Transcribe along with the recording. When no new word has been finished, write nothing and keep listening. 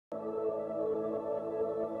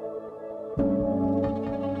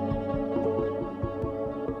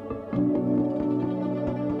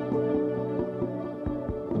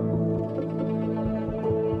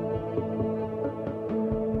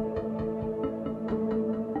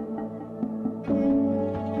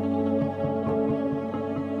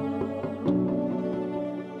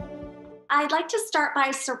I'd like to start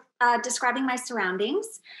by describing my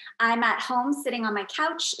surroundings. I'm at home sitting on my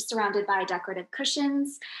couch surrounded by decorative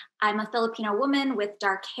cushions. I'm a Filipino woman with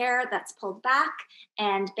dark hair that's pulled back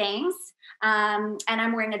and bangs. And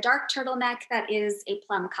I'm wearing a dark turtleneck that is a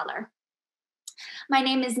plum color. My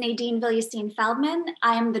name is Nadine Villacine-Feldman.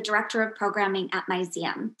 I am the Director of Programming at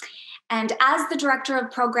Museum. And as the Director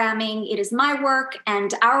of Programming, it is my work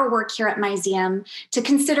and our work here at Museum to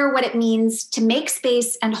consider what it means to make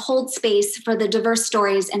space and hold space for the diverse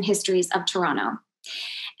stories and histories of Toronto.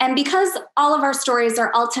 And because all of our stories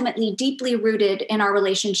are ultimately deeply rooted in our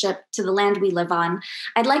relationship to the land we live on,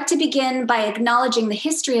 I'd like to begin by acknowledging the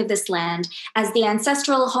history of this land as the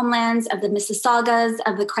ancestral homelands of the Mississaugas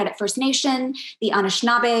of the Credit First Nation, the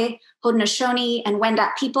Anishinaabe, Haudenosaunee, and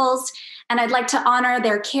Wendat peoples. And I'd like to honor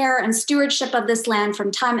their care and stewardship of this land from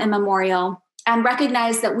time immemorial and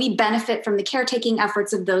recognize that we benefit from the caretaking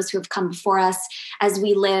efforts of those who have come before us as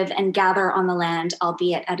we live and gather on the land,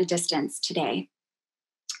 albeit at a distance today.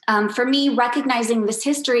 For me, recognizing this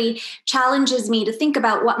history challenges me to think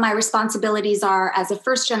about what my responsibilities are as a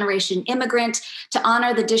first-generation immigrant to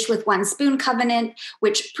honor the Dish with One Spoon covenant,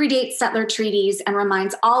 which predates settler treaties and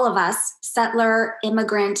reminds all of us, settler,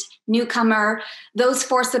 immigrant, newcomer, those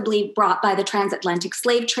forcibly brought by the transatlantic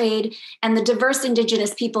slave trade, and the diverse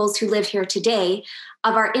Indigenous peoples who live here today,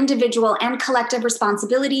 of our individual and collective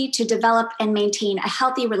responsibility to develop and maintain a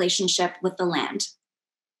healthy relationship with the land.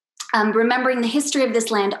 Remembering the history of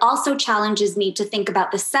this land also challenges me to think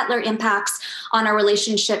about the settler impacts on our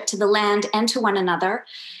relationship to the land and to one another.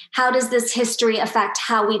 How does this history affect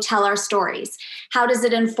how we tell our stories? How does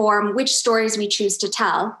it inform which stories we choose to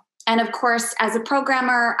tell? And of course, as a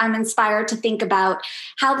programmer, I'm inspired to think about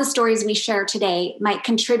how the stories we share today might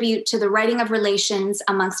contribute to the writing of relations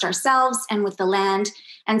amongst ourselves and with the land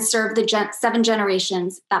and serve the 7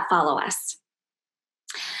 generations that follow us.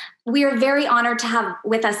 We are very honored to have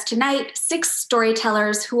with us tonight 6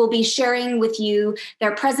 storytellers who will be sharing with you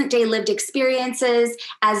their present-day lived experiences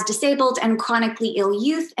as disabled and chronically ill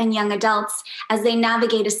youth and young adults as they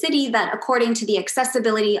navigate a city that, according to the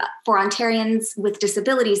Accessibility for Ontarians with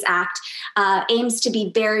Disabilities Act, aims to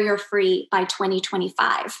be barrier-free by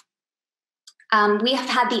 2025. We have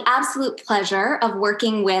had the absolute pleasure of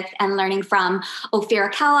working with and learning from Ophira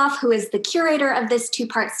Kaloff, who is the curator of this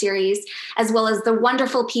 2-part series, as well as the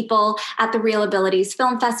wonderful people at the Real Abilities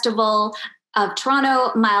Film Festival of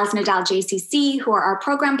Toronto, Miles Nadal JCC, who are our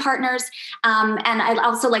program partners. And I'd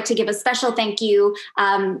also like to give a special thank you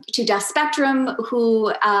to Deaf Spectrum,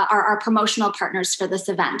 who are our promotional partners for this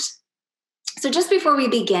event. So just before we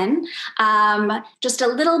begin, just a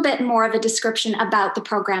little bit more of a description about the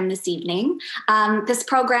program this evening. This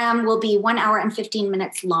program will be 1 hour and 15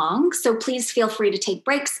 minutes long, so please feel free to take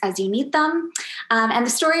breaks as you need them. And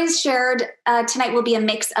the stories shared tonight will be a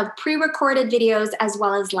mix of pre-recorded videos as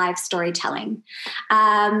well as live storytelling.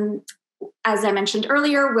 As I mentioned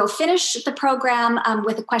earlier, we'll finish the program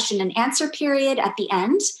with a question and answer period at the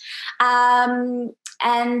end.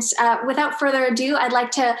 And without further ado, I'd like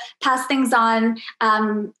to pass things on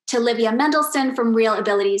to Livia Mendelson from Real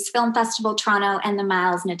Abilities Film Festival Toronto and the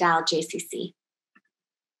Miles Nadal JCC.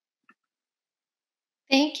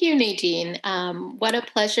 Thank you, Nadine. What a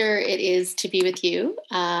pleasure it is to be with you.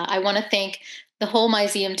 I want to thank the whole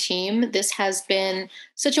Museum team. This has been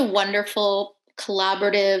such a wonderful,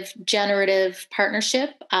 collaborative, generative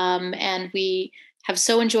partnership, and we have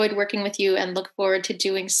so enjoyed working with you and look forward to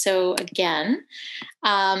doing so again.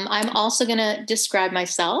 I'm also going to describe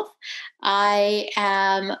myself. I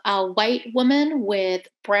am a white woman with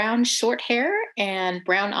brown short hair and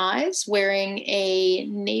brown eyes, wearing a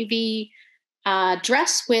navy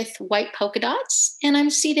dress with white polka dots, and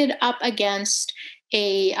I'm seated up against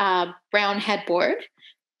a brown headboard.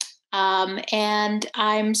 And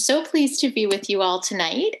I'm so pleased to be with you all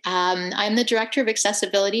tonight. I'm the Director of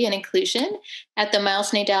Accessibility and Inclusion at the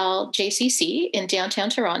Miles Nadal JCC in downtown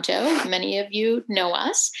Toronto. Many of you know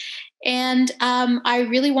us. And I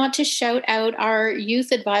really want to shout out our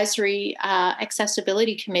Youth Advisory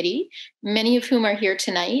Accessibility Committee, many of whom are here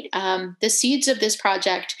tonight. The seeds of this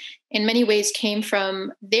project in many ways came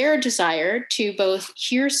from their desire to both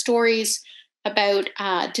hear stories about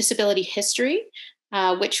disability history,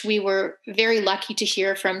 which we were very lucky to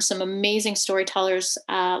hear from some amazing storytellers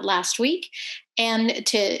last week, and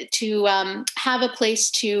to have a place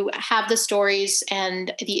to have the stories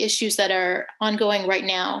and the issues that are ongoing right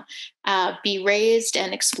now be raised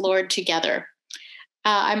and explored together.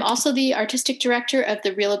 I'm also the artistic director of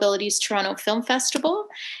the Real Abilities Toronto Film Festival.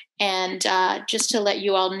 And just to let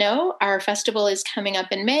you all know, our festival is coming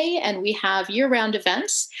up in May, and we have year-round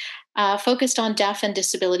events. focused on deaf and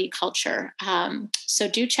disability culture. So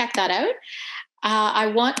do check that out. I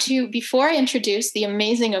want to, before I introduce the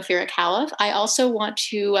amazing Ophira Califf, I also want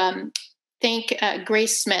to thank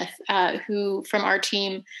Grace Smith, who from our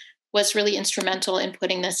team was really instrumental in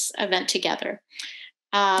putting this event together.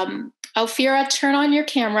 Ophira, turn on your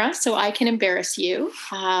camera so I can embarrass you.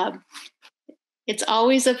 It's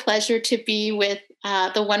always a pleasure to be with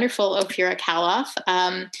the wonderful Ophira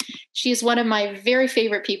Califf. She is one of my very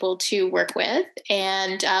favorite people to work with,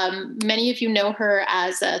 and many of you know her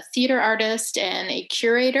as a theater artist and a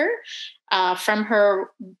curator from her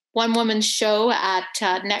one-woman show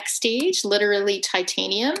at Next Stage, literally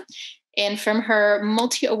Titanium, and from her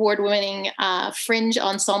multi-award-winning fringe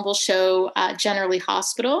ensemble show, Generally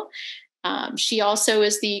Hospital. She also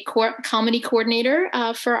is the comedy coordinator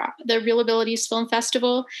for the Real Abilities Film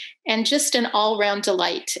Festival, and just an all-round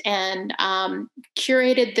delight, and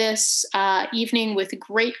curated this evening with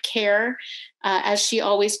great care, as she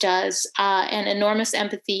always does, and enormous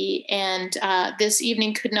empathy. And this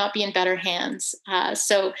evening could not be in better hands.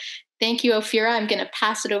 So thank you, Ophira. I'm going to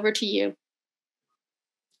pass it over to you.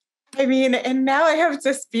 I mean, and now I have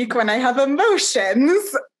to speak when I have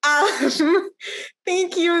emotions.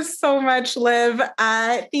 Thank you so much, Liv.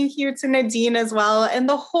 Thank you to Nadine as well, and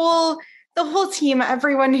the whole team,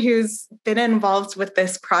 everyone who's been involved with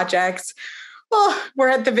this project. Well, we're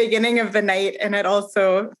at the beginning of the night, and it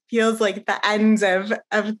also feels like the end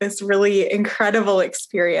of this really incredible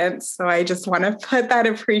experience. So I just want to put that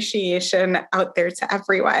appreciation out there to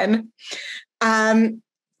everyone.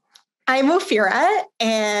 I'm Ophira,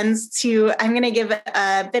 and I'm going to give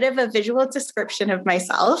a bit of a visual description of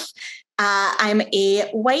myself. I'm a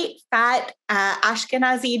white, fat,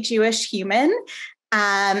 Ashkenazi Jewish human.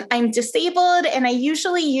 I'm disabled, and I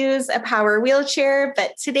usually use a power wheelchair,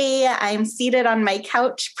 but today I'm seated on my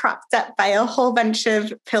couch, propped up by a whole bunch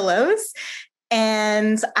of pillows,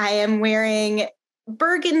 and I am wearing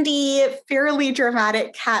burgundy, fairly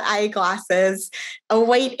dramatic cat eye glasses, a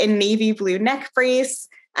white and navy blue neck brace.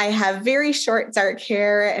 I have very short, dark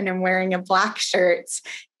hair, and I'm wearing a black shirt.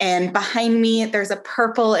 And behind me, there's a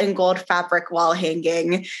purple and gold fabric wall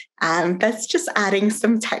hanging. That's just adding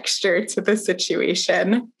some texture to the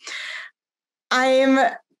situation.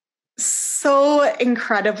 I'm so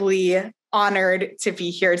incredibly honored to be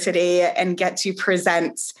here today and get to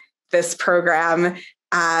present this program.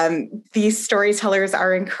 These storytellers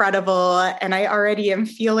are incredible, and I already am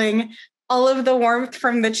feeling all of the warmth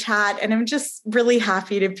from the chat, and I'm just really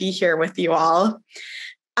happy to be here with you all.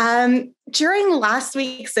 During last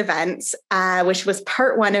week's event, which was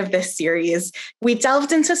part one of this series, we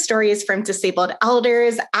delved into stories from disabled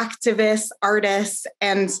elders, activists, artists,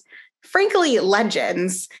 and frankly,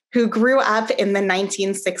 legends who grew up in the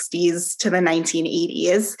 1960s to the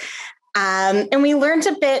 1980s. And we learned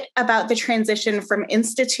a bit about the transition from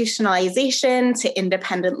institutionalization to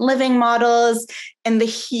independent living models and the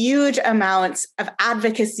huge amounts of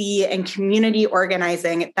advocacy and community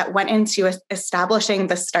organizing that went into establishing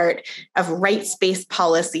the start of rights-based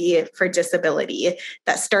policy for disability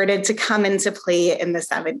that started to come into play in the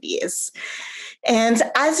 70s. And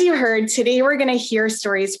as you heard, today we're going to hear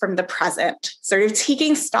stories from the present, sort of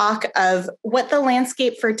taking stock of what the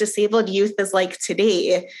landscape for disabled youth is like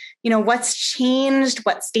today. You know, what's changed,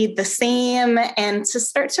 what stayed the same, and to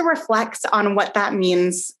start to reflect on what that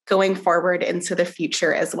means going forward into the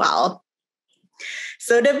future as well.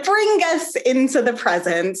 So to bring us into the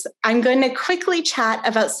present, I'm going to quickly chat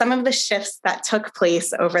about some of the shifts that took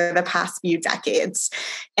place over the past few decades.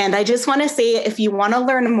 And I just want to say, if you want to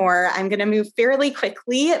learn more, I'm going to move fairly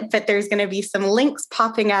quickly, but there's going to be some links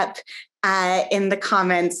popping up in the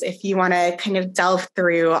comments if you want to kind of delve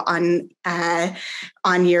through on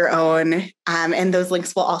your own. And those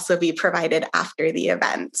links will also be provided after the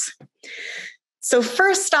event. So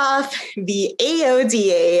first off, the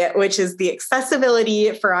AODA, which is the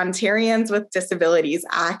Accessibility for Ontarians with Disabilities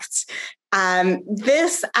Act.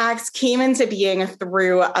 This act came into being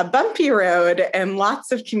through a bumpy road and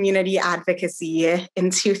lots of community advocacy in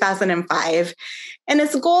 2005. And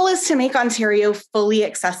its goal is to make Ontario fully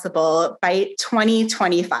accessible by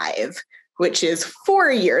 2025, which is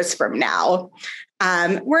 4 years from now.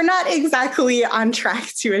 We're not exactly on track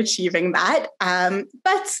to achieving that,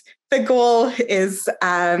 but the goal is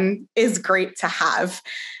great to have.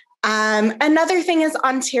 Another thing is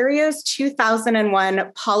Ontario's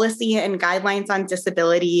 2001 Policy and Guidelines on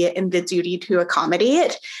Disability and the Duty to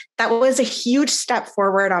Accommodate. That was a huge step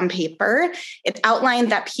forward on paper. It outlined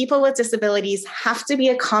that people with disabilities have to be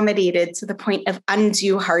accommodated to the point of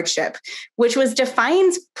undue hardship, which was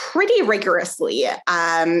defined pretty rigorously.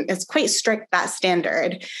 It's quite strict, that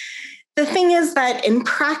standard. The thing is that in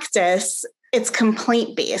practice, it's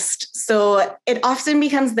complaint-based. So it often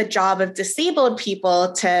becomes the job of disabled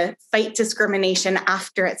people to fight discrimination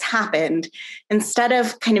after it's happened, instead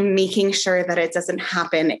of kind of making sure that it doesn't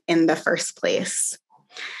happen in the first place.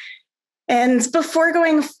 And before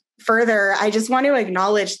going further, I just want to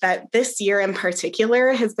acknowledge that this year in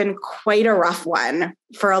particular has been quite a rough one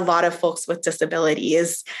for a lot of folks with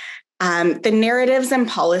disabilities. The narratives and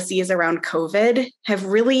policies around COVID have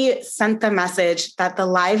really sent the message that the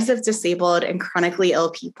lives of disabled and chronically ill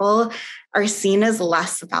people are seen as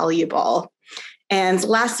less valuable. And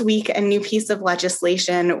last week, a new piece of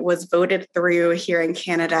legislation was voted through here in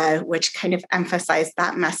Canada, which kind of emphasized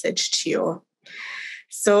that message too.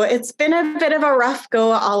 So it's been a bit of a rough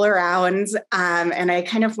go all around, and I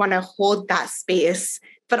kind of want to hold that space,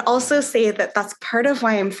 but also say that that's part of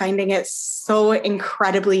why I'm finding it so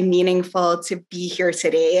incredibly meaningful to be here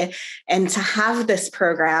today and to have this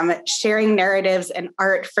program sharing narratives and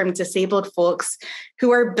art from disabled folks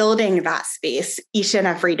who are building that space each and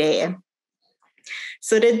every day.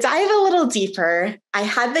 So to dive a little deeper, I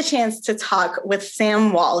had the chance to talk with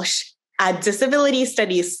Sam Walsh, a disability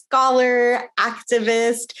studies scholar,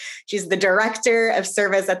 activist. She's the director of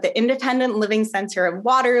service at the Independent Living Center of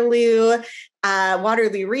Waterloo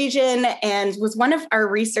region, and was one of our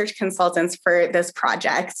research consultants for this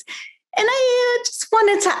project. And I just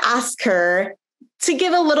wanted to ask her to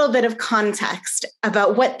give a little bit of context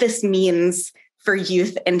about what this means for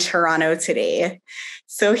youth in Toronto today.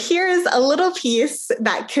 So here's a little piece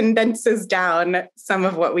that condenses down some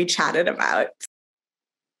of what we chatted about.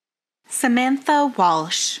 Samantha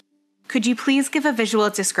Walsh, could you please give a visual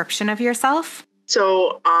description of yourself?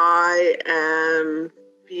 So I am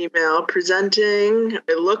female presenting.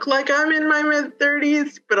 I look like I'm in my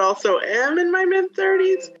mid-30s, but also am in my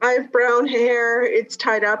mid-30s. I have brown hair. It's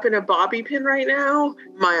tied up in a bobby pin right now.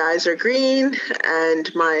 My eyes are green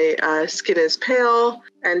and my skin is pale.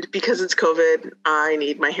 And because it's COVID, I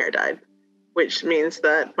need my hair dyed, which means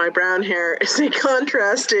that my brown hair is a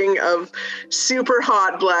contrasting of super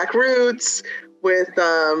hot black roots with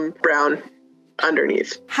brown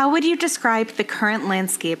underneath. How would you describe the current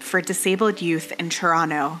landscape for disabled youth in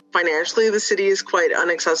Toronto? Financially, the city is quite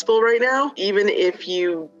inaccessible right now. Even if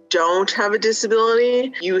you don't have a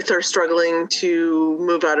disability, youth are struggling to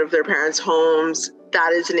move out of their parents' homes.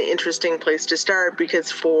 That is an interesting place to start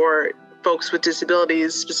because for folks with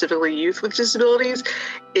disabilities, specifically youth with disabilities,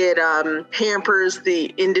 it hampers the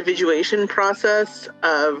individuation process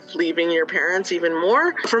of leaving your parents even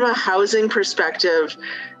more. From a housing perspective,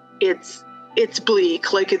 it's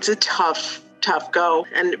bleak, like it's a tough go.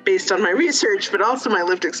 And based on my research, but also my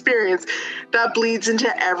lived experience, that bleeds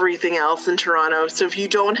into everything else in Toronto. So if you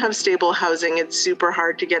don't have stable housing, it's super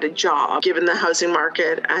hard to get a job, given the housing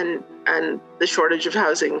market and the shortage of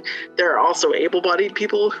housing. There are also able-bodied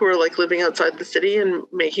people who are like living outside the city and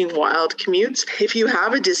making wild commutes. If you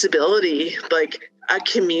have a disability, like a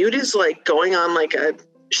commute is like going on like a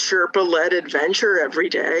Sherpa-led adventure every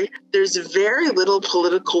day. There's very little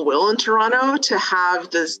political will in Toronto to have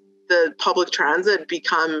the public transit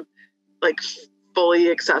become like fully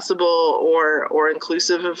accessible or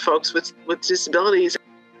inclusive of folks with disabilities.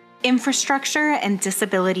 Infrastructure and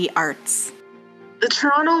disability arts. The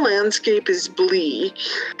Toronto landscape is bleak.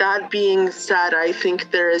 That being said, I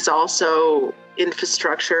think there is also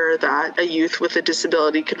infrastructure that a youth with a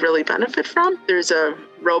disability could really benefit from. There's a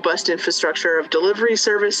robust infrastructure of delivery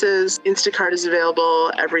services. Instacart is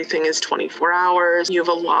available. Everything is 24 hours. You have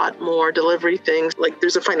a lot more delivery things. Like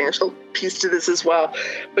there's a financial piece to this as well.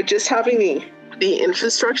 But just having the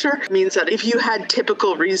infrastructure means that if you had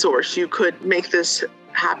typical resource, you could make this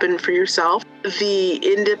happen for yourself. The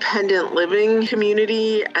independent living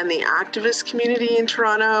community and the activist community in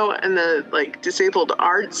Toronto and the like disabled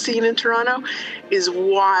art scene in Toronto is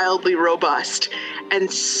wildly robust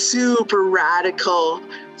and super radical.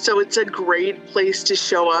 So it's a great place to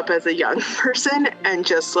show up as a young person and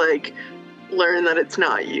just like learn that it's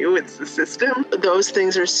not you, it's the system. Those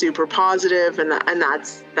things are super positive and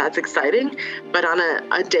that's exciting. But on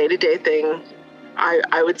a day-to-day thing,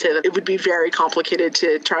 I would say that it would be very complicated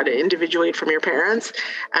to try to individuate from your parents,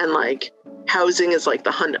 and like housing is like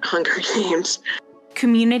the Hunger Games.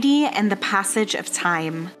 Community and the passage of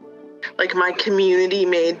time. Like my community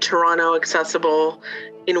made Toronto accessible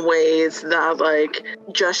in ways that like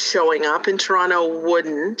just showing up in Toronto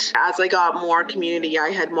wouldn't. As I got more community, I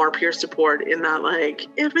had more peer support in that like,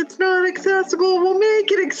 if it's not accessible, we'll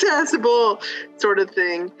make it accessible sort of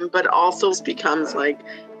thing. But also becomes like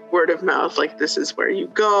word of mouth, like this is where you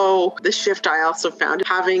go. The shift I also found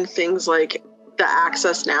having things like The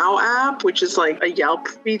Access Now app, which is like a Yelp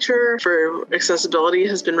feature for accessibility,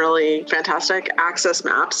 has been really fantastic. Access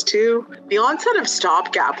Maps too. The onset of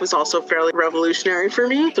Stopgap was also fairly revolutionary for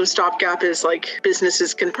me. So Stopgap is like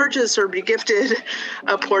businesses can purchase or be gifted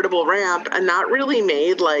a portable ramp, and that really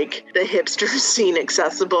made like the hipster scene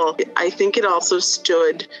accessible. I think it also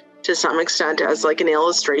stood to some extent as like an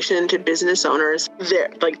illustration to business owners.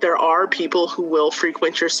 There are people who will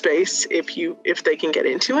frequent your space if they can get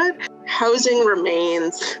into it. Housing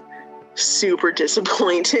remains super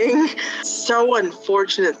disappointing. So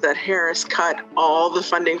unfortunate that Harris cut all the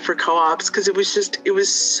funding for co-ops, because it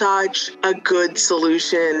was such a good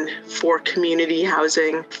solution for community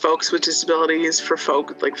housing, folks with disabilities, for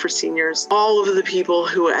seniors, all of the people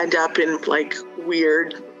who end up in like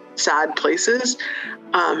weird, sad places.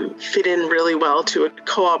 Fit in really well to a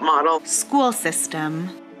co-op model. School system.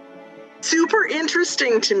 Super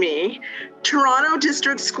interesting to me. Toronto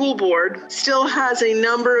District School Board still has a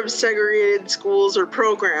number of segregated schools or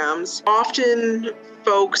programs. Often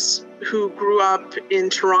folks who grew up in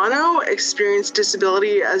Toronto experience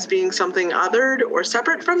disability as being something othered or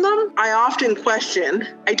separate from them. I often question,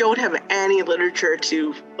 I don't have any literature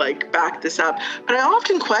to back this up, but I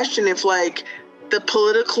often question if the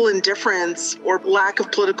political indifference or lack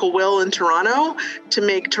of political will in Toronto to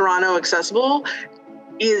make Toronto accessible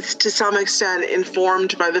is to some extent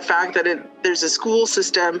informed by the fact that there's a school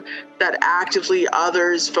system that actively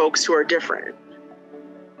others folks who are different.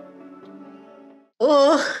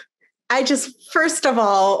 Oh, I just first of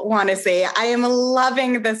all want to say I am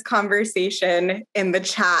loving this conversation in the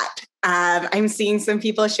chat. I'm seeing some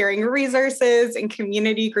people sharing resources in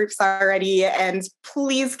community groups already, and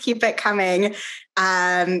please keep it coming.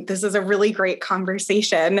 This is a really great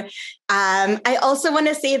conversation. I also want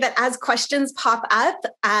to say that as questions pop up,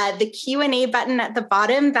 the Q&A button at the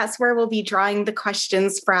bottom, that's where we'll be drawing the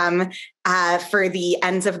questions from for the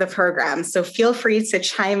ends of the program. So feel free to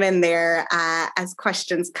chime in there as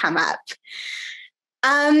questions come up.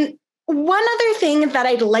 One other thing that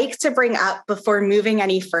I'd like to bring up before moving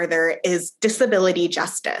any further is disability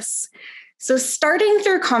justice. So starting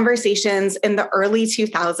through conversations in the early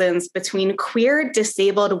 2000s between queer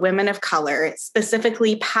disabled women of color,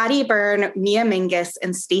 specifically Patty Byrne, Mia Mingus,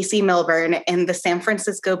 and Stacey Milburn in the San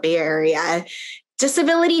Francisco Bay Area,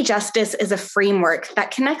 disability justice is a framework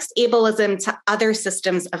that connects ableism to other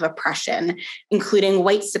systems of oppression, including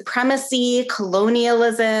white supremacy,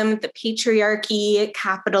 colonialism, the patriarchy,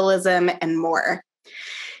 capitalism, and more.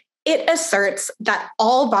 It asserts that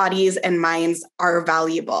all bodies and minds are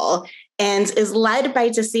valuable and is led by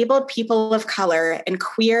disabled people of color and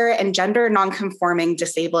queer and gender nonconforming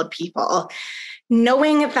disabled people,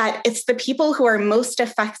 knowing that it's the people who are most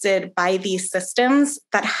affected by these systems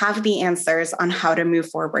that have the answers on how to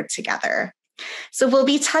move forward together. So we'll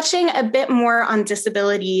be touching a bit more on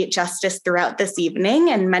disability justice throughout this evening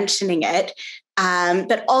and mentioning it,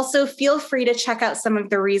 but also feel free to check out some of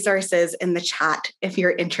the resources in the chat if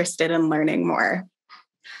you're interested in learning more.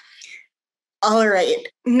 All right,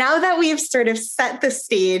 now that we've sort of set the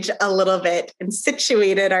stage a little bit and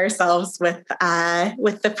situated ourselves with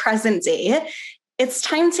the present day, it's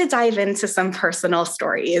time to dive into some personal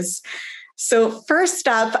stories. So first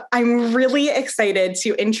up, I'm really excited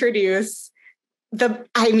to introduce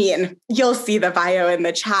you'll see the bio in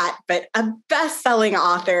the chat, but a best-selling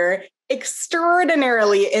author,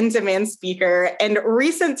 extraordinarily in-demand speaker, and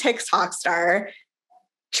recent TikTok star.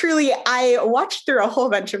 Truly, I watched through a whole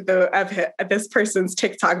bunch of this person's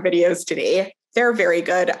TikTok videos today. They're very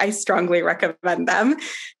good. I strongly recommend them.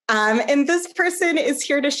 And this person is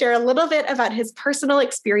here to share a little bit about his personal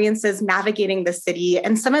experiences navigating the city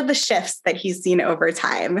and some of the shifts that he's seen over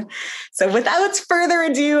time. So without further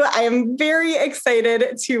ado, I am very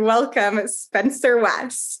excited to welcome Spencer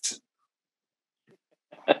West.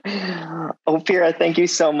 Ophira, thank you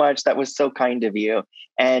so much. That was so kind of you.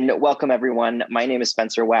 And welcome, everyone. My name is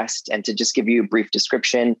Spencer West. And to just give you a brief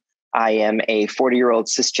description, I am a 40-year-old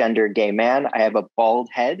cisgender gay man. I have a bald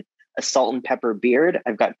head, a salt and pepper beard.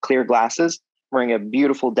 I've got clear glasses, wearing a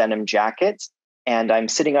beautiful denim jacket, and I'm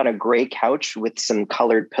sitting on a gray couch with some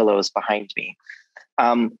colored pillows behind me.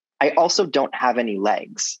 I also don't have any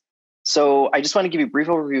legs. So I just want to give you a brief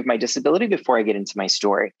overview of my disability before I get into my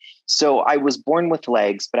story. So I was born with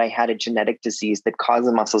legs, but I had a genetic disease that caused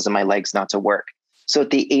the muscles in my legs not to work. So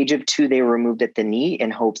at the age of 2, they were removed at the knee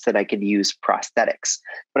in hopes that I could use prosthetics.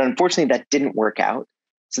 But unfortunately, that didn't work out.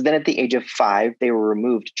 So then at the age of 5, they were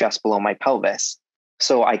removed just below my pelvis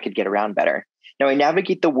so I could get around better. Now I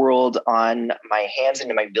navigate the world on my hands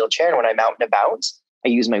into my wheelchair. And when I'm out and about, I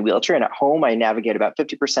use my wheelchair. And at home, I navigate about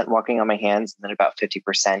 50% walking on my hands and then about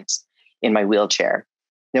 50% in my wheelchair.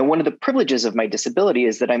 Now, one of the privileges of my disability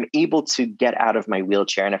is that I'm able to get out of my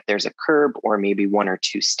wheelchair. And if there's a curb or maybe one or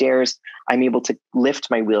two stairs, I'm able to lift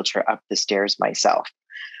my wheelchair up the stairs myself.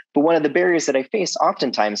 But one of the barriers that I face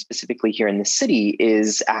oftentimes, specifically here in the city,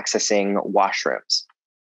 is accessing washrooms,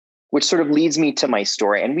 which sort of leads me to my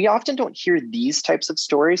story. And we often don't hear these types of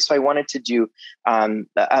stories. So I wanted to do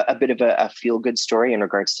a bit of a feel-good story in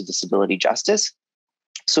regards to disability justice.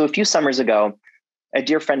 So a few summers ago, a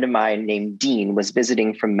dear friend of mine named Dean was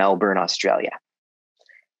visiting from Melbourne, Australia.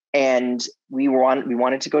 And we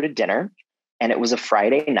wanted to go to dinner, and it was a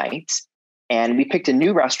Friday night. And we picked a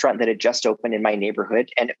new restaurant that had just opened in my neighborhood,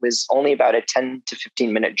 and it was only about a 10 to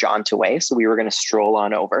 15 minute jaunt away. So we were going to stroll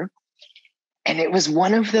on over. And it was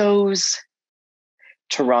one of those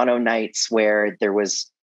Toronto nights where there was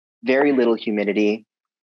very little humidity.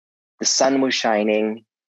 The sun was shining.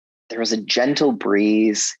 There was a gentle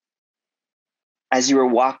breeze. As you were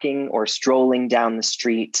walking or strolling down the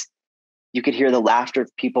street, you could hear the laughter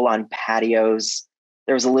of people on patios.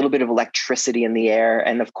 There was a little bit of electricity in the air.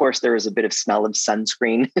 And of course, there was a bit of smell of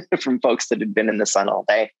sunscreen from folks that had been in the sun all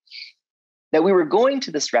day. Now, we were going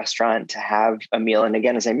to this restaurant to have a meal. And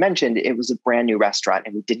again, as I mentioned, it was a brand new restaurant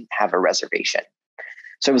and we didn't have a reservation.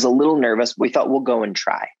 So I was a little nervous. We thought we'll go and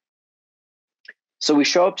try. So we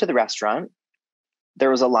show up to the restaurant. There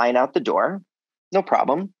was a line out the door. No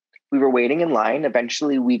problem. We were waiting in line.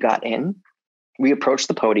 Eventually, we got in. We approached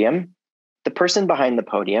the podium. The person behind the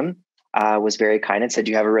podium was very kind and said,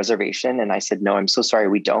 "Do you have a reservation?" And I said, "No, I'm so sorry,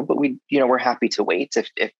 we don't. But we're happy to wait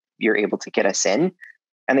if you're able to get us in."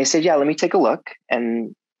 And they said, "Yeah, let me take a look."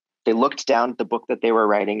 And they looked down at the book that they were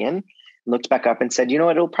writing in, looked back up and said, "You know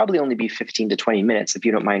what? It'll probably only be 15 to 20 minutes if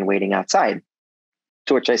you don't mind waiting outside."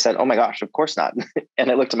 To which I said, "Oh my gosh, of course not." And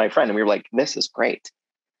I looked at my friend and we were like, "This is great."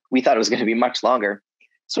 We thought it was going to be much longer.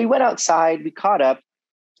 So we went outside, we caught up,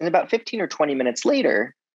 and about 15 or 20 minutes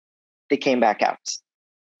later, they came back out.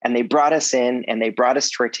 And they brought us in and they brought us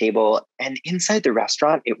to our table. And inside the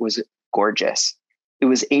restaurant, it was gorgeous. It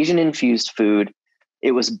was Asian infused food.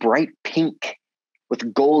 It was bright pink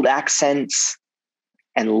with gold accents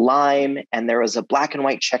and lime. And there was a black and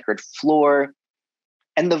white checkered floor.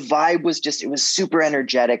 And the vibe was it was super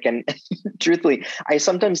energetic. And truthfully, I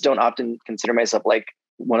sometimes don't often consider myself like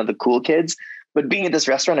one of the cool kids. But being at this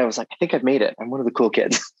restaurant, I was like, I think I've made it. I'm one of the cool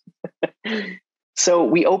kids. So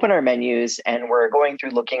we open our menus and we're going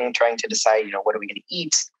through looking, trying to decide, what are we going to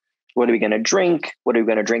eat? What are we going to drink? What are we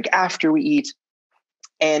going to drink after we eat?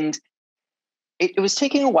 And it was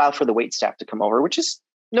taking a while for the wait staff to come over, which is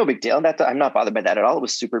no big deal. I'm not bothered by that at all. It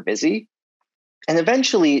was super busy. And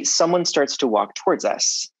eventually someone starts to walk towards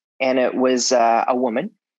us. And it was a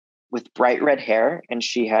woman with bright red hair. And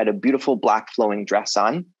she had a beautiful black flowing dress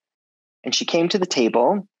on. And she came to the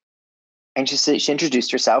table and she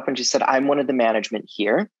introduced herself and she said, "I'm one of the management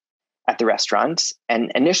here at the restaurant."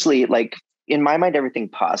 And initially, like in my mind, everything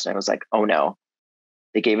paused. And I was like, oh no,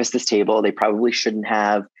 they gave us this table. They probably shouldn't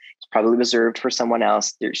have. It's probably reserved for someone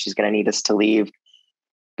else. She's going to need us to leave.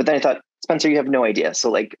 But then I thought, Spencer, you have no idea.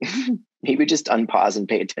 So like maybe just unpause and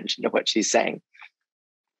pay attention to what she's saying.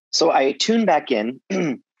 So I tune back in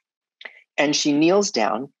and she kneels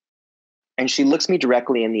down and she looks me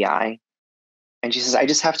directly in the eye. And she says, "I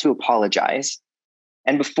just have to apologize."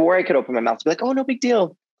 And before I could open my mouth to be like, "Oh, no big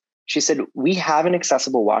deal," she said, "We have an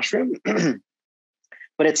accessible washroom,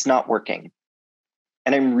 but it's not working.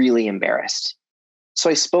 And I'm really embarrassed." So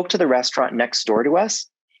I spoke to the restaurant next door to us,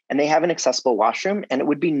 and they have an accessible washroom, and it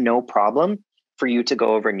would be no problem for you to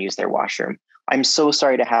go over and use their washroom. "I'm so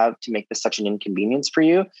sorry to make this such an inconvenience for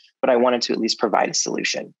you, but I wanted to at least provide a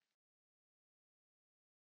solution."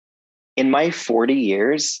 In my 40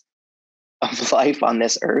 years of life on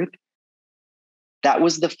this earth, that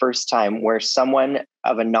was the first time where someone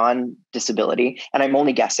of a non-disability, and I'm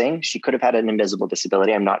only guessing, she could have had an invisible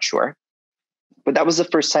disability, I'm not sure. But that was the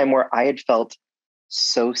first time where I had felt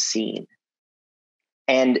so seen.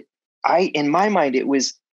 And in my mind, it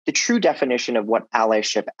was the true definition of what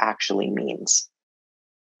allyship actually means.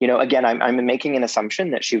 Again, I'm making an assumption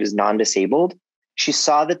that she was non-disabled. She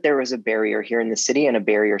saw that there was a barrier here in the city and a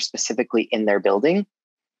barrier specifically in their building.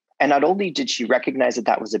 And not only did she recognize that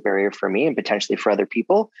that was a barrier for me and potentially for other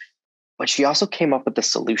people, but she also came up with a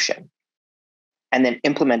solution and then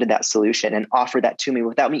implemented that solution and offered that to me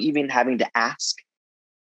without me even having to ask.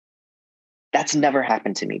 That's never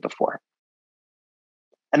happened to me before.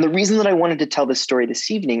 And the reason that I wanted to tell this story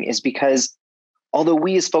this evening is because although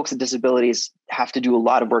we as folks with disabilities have to do a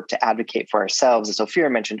lot of work to advocate for ourselves, as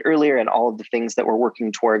Ophira mentioned earlier, and all of the things that we're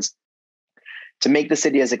working towards to make the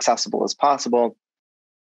city as accessible as possible,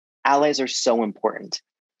 allies are so important.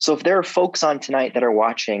 So if there are folks on tonight that are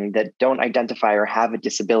watching that don't identify or have a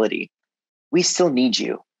disability, we still need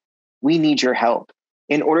you. We need your help.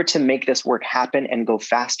 In order to make this work happen and go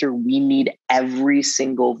faster, we need every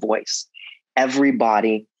single voice, every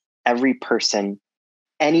body, every person,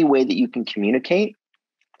 any way that you can communicate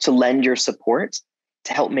to lend your support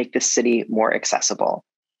to help make this city more accessible.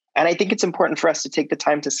 And I think it's important for us to take the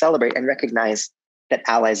time to celebrate and recognize that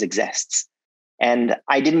allies exists. And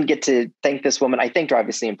I didn't get to thank this woman. I thanked her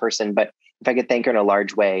obviously in person, but if I could thank her in a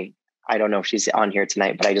large way, I don't know if she's on here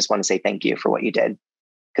tonight, but I just want to say thank you for what you did.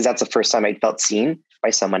 Because that's the first time I felt seen by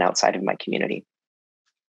someone outside of my community.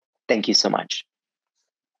 Thank you so much.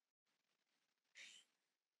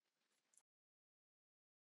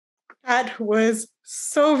 That was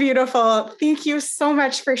so beautiful. Thank you so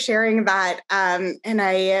much for sharing that. And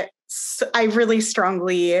I really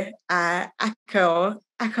strongly echo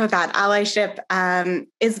that. Allyship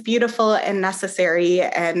is beautiful and necessary.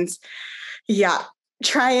 And yeah,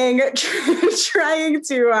 trying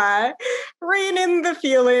to rein in the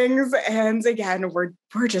feelings. And again, we're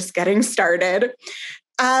just getting started.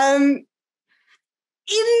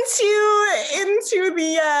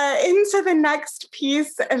 Into the next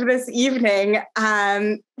piece of this evening,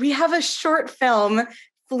 we have a short film,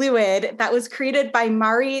 Fluid, that was created by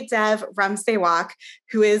Mari Dev Ramsewak,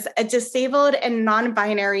 who is a disabled and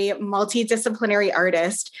non-binary multidisciplinary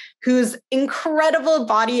artist whose incredible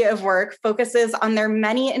body of work focuses on their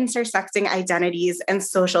many intersecting identities and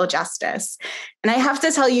social justice. And I have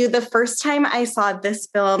to tell you, the first time I saw this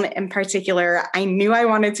film in particular, I knew I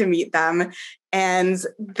wanted to meet them. And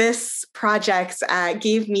this project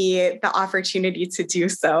gave me the opportunity to do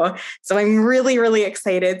so. So I'm really, really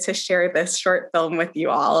excited to share this short film with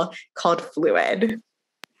you all called Fluid.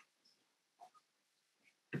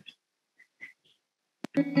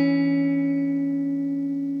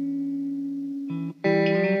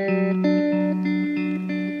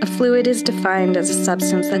 A fluid is defined as a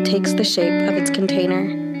substance that takes the shape of its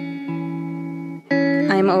container.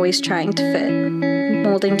 I am always trying to fit,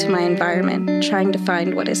 molding to my environment, trying to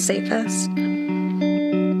find what is safest.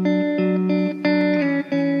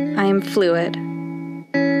 I am fluid.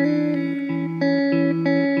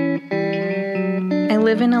 I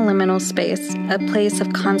live in a liminal space, a place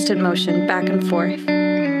of constant motion back and forth.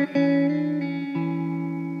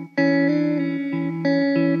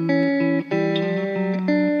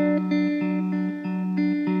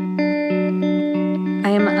 I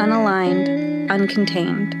am unaligned,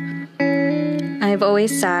 uncontained. I have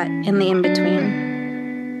always sat in the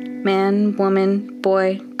in-between. Man, woman,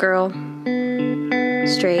 boy, girl,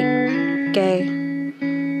 straight, gay,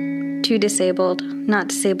 too disabled, not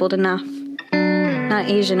disabled enough, not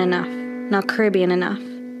Asian enough, not Caribbean enough.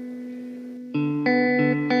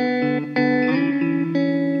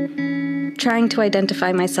 Trying to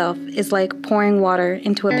identify myself is like pouring water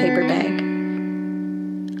into a paper bag.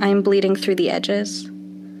 I am bleeding through the edges.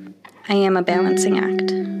 I am a balancing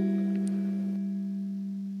act.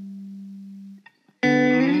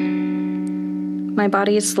 My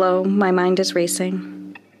body is slow, my mind is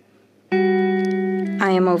racing.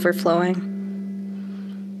 I am overflowing.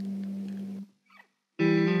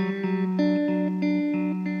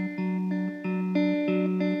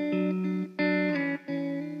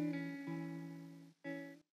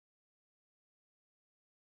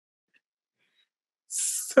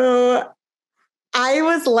 So I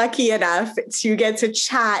was lucky enough to get to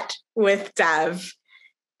chat with Dev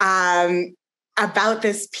about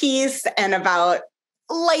this piece and about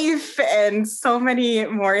life and so many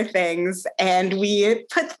more things. And we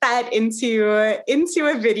put that into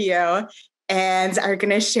a video and are going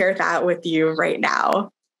to share that with you right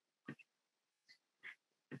now.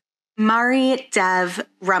 Mari Dev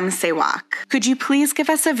Ramsewak, could you please give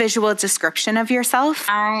us a visual description of yourself?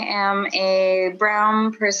 I am a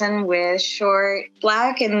brown person with short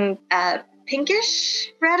black and pinkish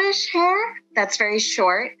reddish hair that's very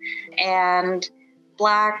short, and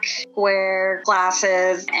black square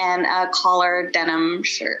glasses and a collared denim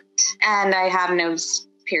shirt. And I have nose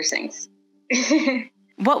piercings.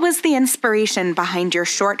 What was the inspiration behind your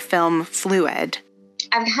short film, Fluid?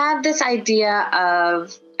 I've had this idea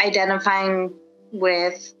of identifying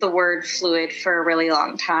with the word fluid for a really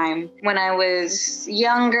long time. When I was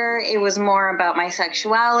younger, it was more about my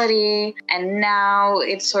sexuality, and now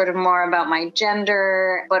it's sort of more about my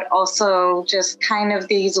gender, but also just kind of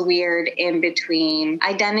these weird in-between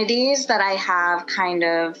identities that I have kind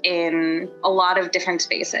of in a lot of different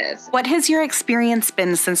spaces. What has your experience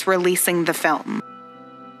been since releasing the film?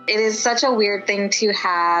 It is such a weird thing to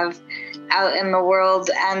have out in the world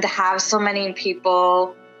and to have so many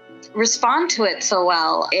people respond to it so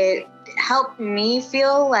well. It helped me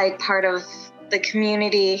feel like part of the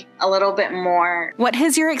community a little bit more. What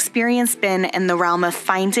has your experience been in the realm of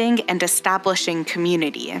finding and establishing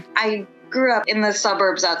community? I grew up in the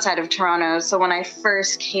suburbs outside of Toronto, so when I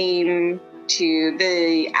first came to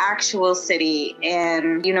the actual city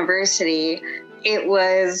and university, it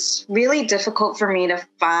was really difficult for me to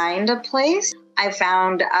find a place. I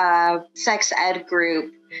found a sex ed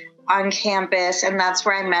group on campus, and that's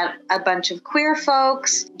where I met a bunch of queer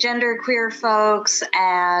folks, gender queer folks,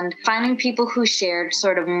 and finding people who shared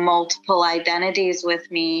sort of multiple identities with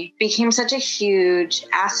me became such a huge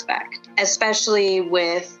aspect, especially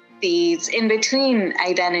with these in-between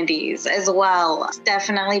identities as well. It's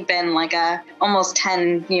definitely been like a almost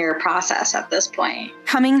 10-year process at this point.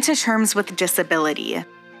 Coming to terms with disability.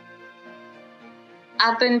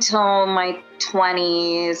 Up until my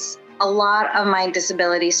 20s, a lot of my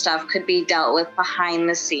disability stuff could be dealt with behind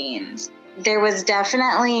the scenes. There was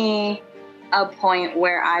definitely a point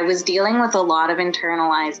where I was dealing with a lot of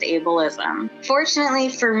internalized ableism. Fortunately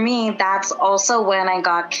for me, that's also when I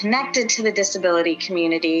got connected to the disability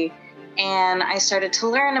community, and I started to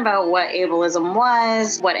learn about what ableism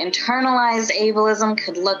was, what internalized ableism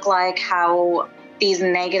could look like, how these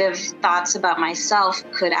negative thoughts about myself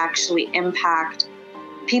could actually impact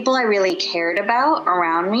people I really cared about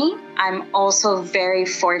around me. I'm also very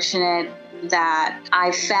fortunate that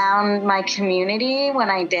I found my community when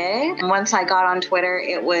I did. Once I got on Twitter,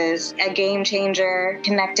 it was a game changer.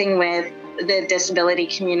 Connecting with the disability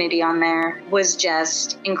community on there was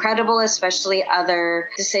just incredible, especially other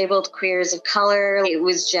disabled queers of color. It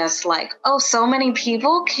was just like, oh, so many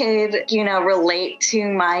people could, relate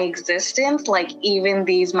to my existence, like even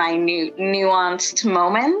these minute, nuanced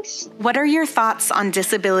moments. What are your thoughts on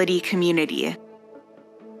disability community?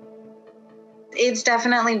 It's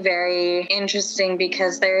definitely very interesting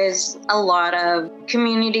because there is a lot of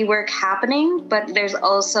community work happening, but there's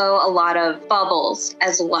also a lot of bubbles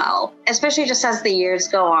as well, especially just as the years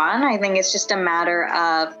go on. I think it's just a matter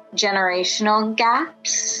of generational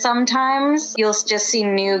gaps. Sometimes you'll just see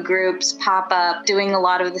new groups pop up doing a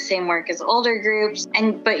lot of the same work as older groups,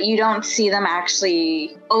 but you don't see them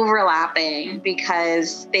actually overlapping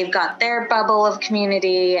because they've got their bubble of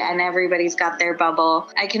community and everybody's got their bubble.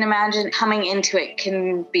 I can imagine coming into it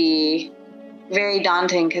can be very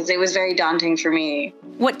daunting because it was very daunting for me.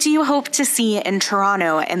 What do you hope to see in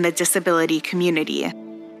Toronto and the disability community?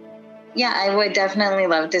 Yeah, I would definitely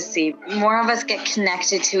love to see more of us get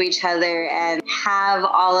connected to each other and have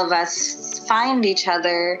all of us find each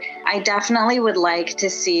other. I definitely would like to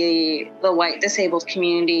see the white disabled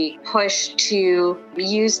community push to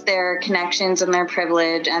use their connections and their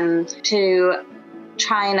privilege and to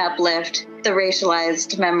try and uplift the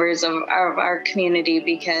racialized members of our community,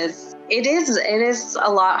 because it is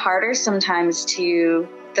a lot harder sometimes to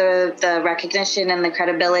the recognition and the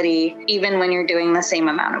credibility, even when you're doing the same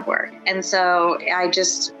amount of work. And so I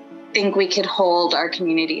just think we could hold our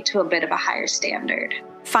community to a bit of a higher standard.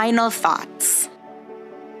 Final thoughts.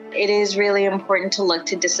 It is really important to look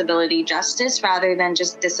to disability justice rather than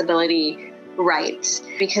just disability rights,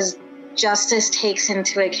 because justice takes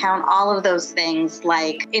into account all of those things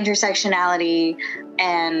like intersectionality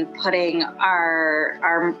and putting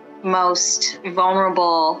our most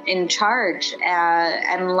vulnerable in charge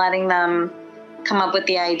and letting them come up with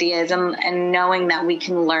the ideas and knowing that we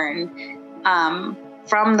can learn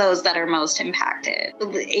from those that are most impacted.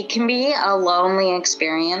 It can be a lonely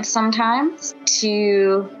experience sometimes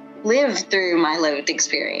to live through my lived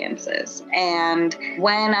experiences. And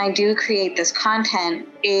when I do create this content,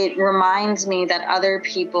 it reminds me that other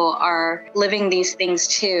people are living these things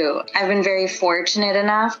too. I've been very fortunate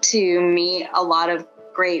enough to meet a lot of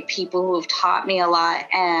great people who have taught me a lot,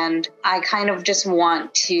 and I kind of just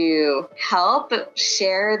want to help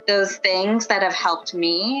share those things that have helped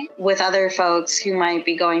me with other folks who might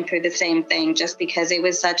be going through the same thing, just because it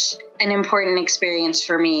was such an important experience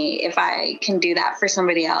for me. If I can do that for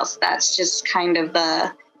somebody else, that's just kind of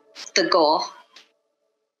the goal.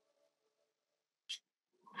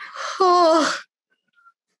 Oh,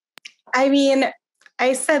 I mean,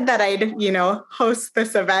 I said that I'd, host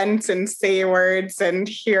this event and say words, and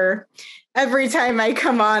here, every time I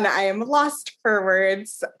come on, I am lost for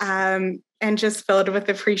words and just filled with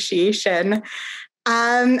appreciation.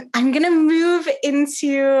 I'm going to move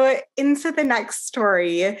into the next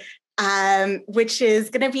story, which is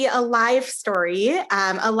going to be a live story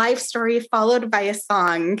followed by a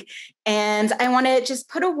song. And I want to just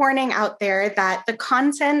put a warning out there that the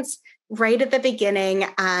content right at the beginning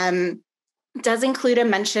does include a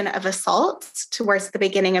mention of assault towards the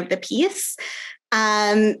beginning of the piece.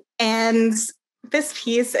 And this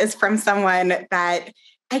piece is from someone that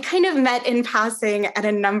I kind of met in passing at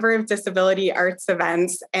a number of disability arts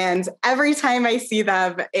events. And every time I see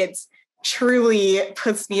them, it truly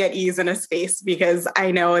puts me at ease in a space because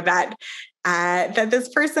I know that this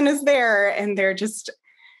person is there and they're just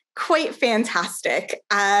quite fantastic.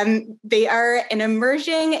 They are an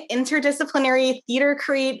emerging interdisciplinary theater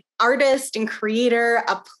artist and creator,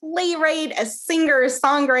 a playwright, a singer,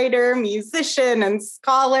 songwriter, musician, and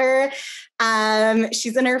scholar.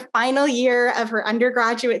 She's in her final year of her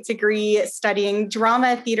undergraduate degree studying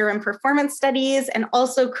drama, theater, and performance studies, and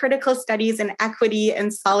also critical studies in equity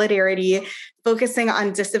and solidarity, focusing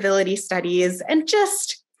on disability studies and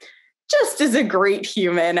just is a great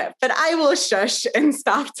human, but I will shush and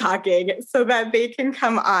stop talking so that they can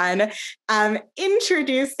come on.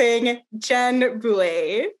 Introducing Jen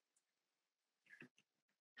Boulay.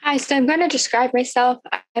 Hi, so I'm going to describe myself.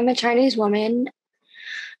 I'm a Chinese woman.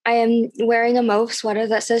 I am wearing a mauve sweater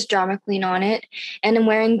that says Drama Queen on it, and I'm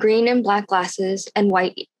wearing green and black glasses and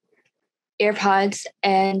white earpods,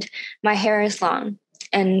 and my hair is long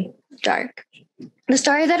and dark. The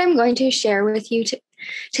story that I'm going to share with you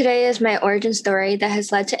today is my origin story that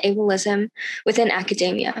has led to ableism within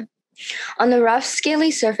academia. On the rough, scaly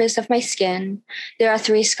surface of my skin, there are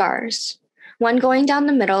 3 scars. One going down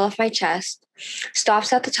the middle of my chest,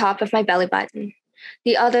 stops at the top of my belly button.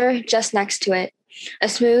 The other just next to it, a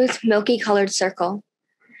smooth, milky-colored circle.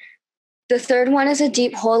 The third one is a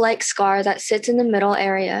deep hole-like scar that sits in the middle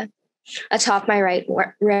area, atop my right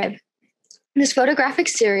rib. This photographic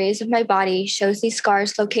series of my body shows these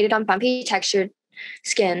scars located on bumpy textured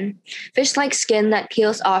skin, fish-like skin that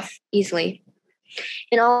peels off easily.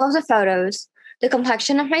 In all of the photos, the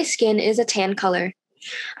complexion of my skin is a tan color.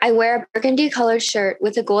 I wear a burgundy-colored shirt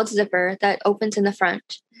with a gold zipper that opens in the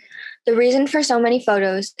front. The reason for so many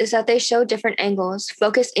photos is that they show different angles,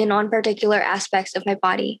 focus in on particular aspects of my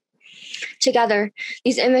body. Together,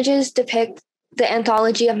 these images depict the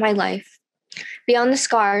anthology of my life. Beyond the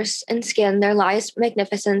scars and skin, there lies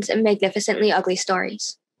magnificence and magnificently ugly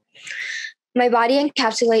stories. My body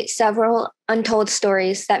encapsulates several untold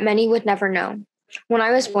stories that many would never know. When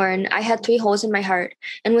I was born, I had 3 holes in my heart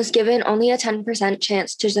and was given only a 10%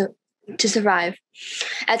 chance to survive.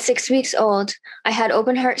 At 6 weeks old, I had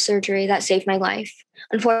open heart surgery that saved my life.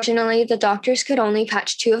 Unfortunately, the doctors could only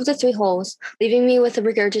patch 2 of the 3 holes, leaving me with a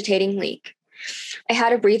regurgitating leak. I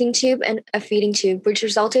had a breathing tube and a feeding tube, which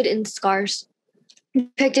resulted in scars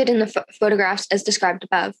depicted in the photographs as described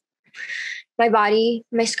above. My body,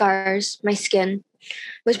 my scars, my skin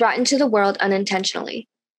was brought into the world unintentionally.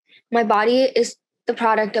 My body is the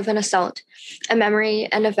product of an assault, a memory,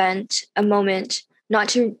 an event, a moment, not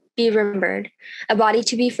to be remembered, a body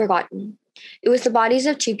to be forgotten. It was the bodies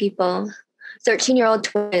of 2 people, 13-year-old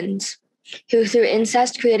twins, who through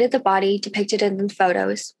incest created the body depicted in the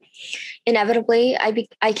photos. Inevitably,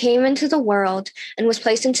 I came into the world and was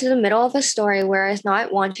placed into the middle of a story where I was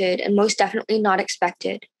not wanted and most definitely not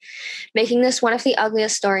expected, making this one of the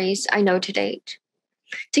ugliest stories I know to date.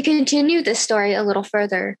 To continue this story a little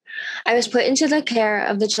further, I was put into the care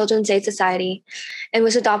of the Children's Aid Society and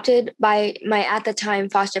was adopted by my, at the time,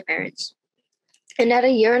 foster parents. And at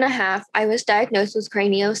 1.5 years, I was diagnosed with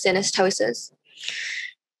craniosynostosis.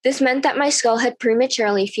 This meant that my skull had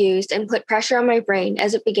prematurely fused and put pressure on my brain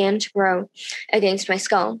as it began to grow against my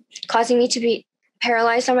skull, causing me to be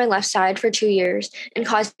paralyzed on my left side for 2 years and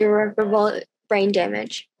caused irreparable brain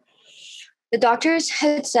damage. The doctors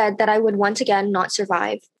had said that I would once again not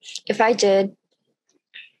survive. If I did,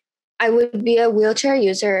 I would be a wheelchair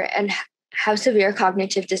user and have severe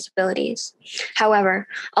cognitive disabilities. However,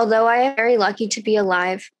 although I am very lucky to be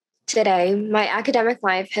alive today, my academic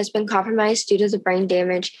life has been compromised due to the brain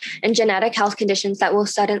damage and genetic health conditions that will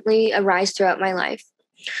suddenly arise throughout my life.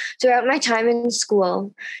 Throughout my time in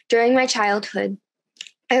school, during my childhood,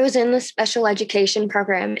 I was in the special education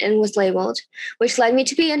program and was labeled, which led me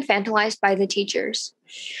to be infantilized by the teachers.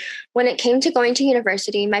 When it came to going to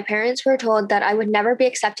university, my parents were told that I would never be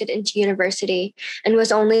accepted into university and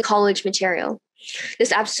was only college material.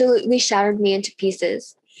 This absolutely shattered me into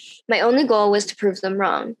pieces. My only goal was to prove them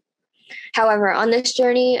wrong. However, on this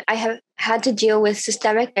journey, I have had to deal with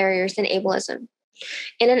systemic barriers and ableism.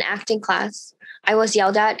 In an acting class, I was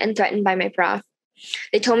yelled at and threatened by my prof.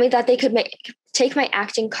 They told me that they could take my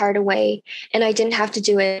acting card away and I didn't have to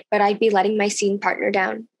do it, but I'd be letting my scene partner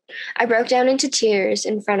down. I broke down into tears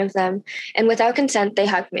in front of them, and without consent, they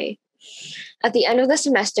hugged me. At the end of the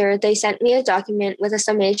semester, they sent me a document with a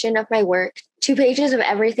summation of my work, 2 pages of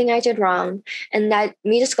everything I did wrong, and that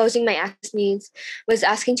me disclosing my acting needs was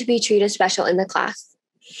asking to be treated special in the class.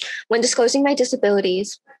 When disclosing my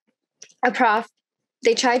disabilities, a prof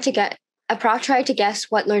tried to guess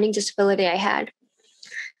what learning disability I had.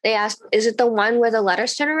 They asked, "Is it the one where the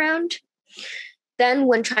letters turn around?" Then,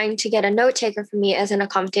 when trying to get a note taker for me as an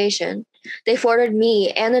accommodation, they forwarded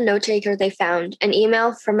me and the note taker they found an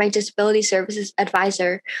email from my disability services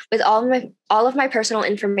advisor with all of my personal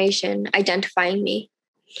information identifying me.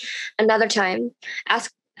 Another time,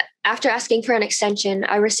 after asking for an extension,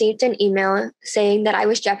 I received an email saying that I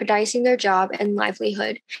was jeopardizing their job and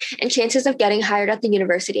livelihood and chances of getting hired at the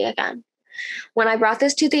university again. When I brought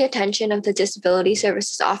this to the attention of the disability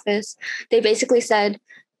services office, they basically said,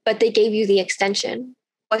 "But they gave you the extension.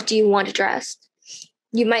 What do you want addressed?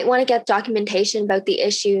 You might want to get documentation about the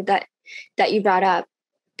issue that you brought up.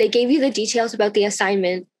 They gave you the details about the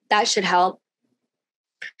assignment. That should help."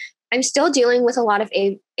 I'm still dealing with a lot of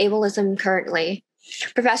ableism currently.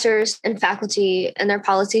 Professors and faculty and their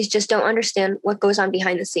policies just don't understand what goes on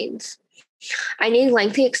behind the scenes. I need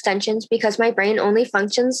lengthy extensions because my brain only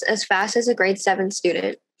functions as fast as a grade 7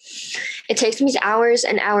 student. It takes me hours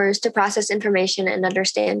and hours to process information and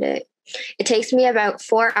understand it. It takes me about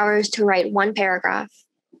 4 hours to write one paragraph.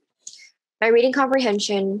 My reading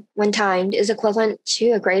comprehension, when timed, is equivalent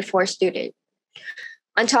to a grade 4 student.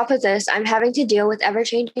 On top of this, I'm having to deal with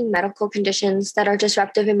ever-changing medical conditions that are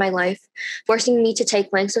disruptive in my life, forcing me to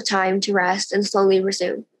take lengths of time to rest and slowly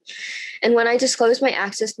resume. And when I disclose my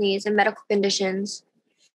access needs and medical conditions,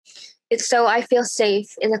 it's so I feel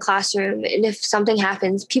safe in the classroom, and if something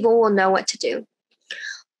happens, people will know what to do.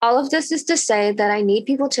 All of this is to say that I need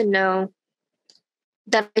people to know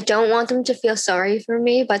that I don't want them to feel sorry for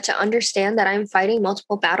me, but to understand that I'm fighting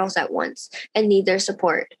multiple battles at once and need their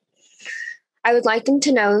support. I would like them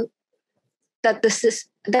to know that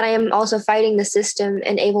that I am also fighting the system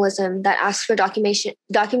and ableism that asks for documentation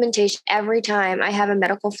every time I have a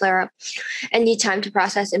medical flare-up and need time to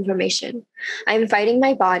process information. I am fighting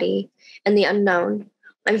my body and the unknown.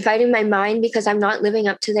 I'm fighting my mind because I'm not living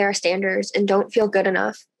up to their standards and don't feel good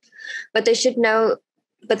enough. But they should know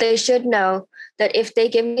that if they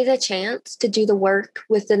give me the chance to do the work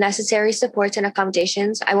with the necessary supports and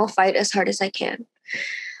accommodations, I will fight as hard as I can.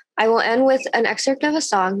 I will end with an excerpt of a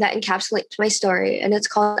song that encapsulates my story, and it's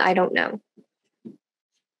called "I Don't Know."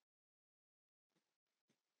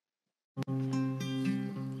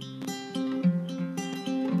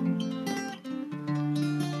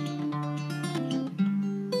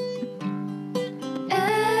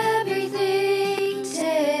 Everything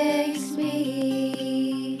takes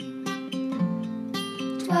me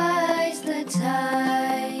twice the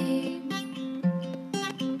time,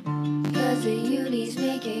 'cause the uni's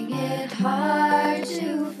making it hard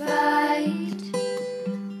to fight.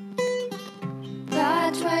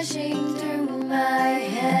 Thoughts rushing through my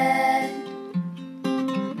head,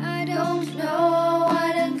 I don't know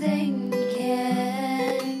what I'm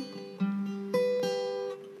thinking.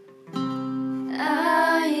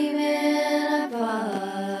 I'm in a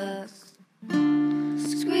box,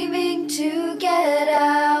 screaming to get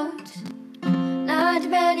out. Not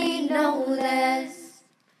many know this,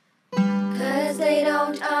 'cause they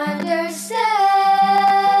don't understand.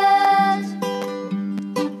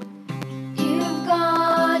 You've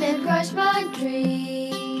gone and crushed my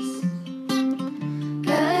dreams,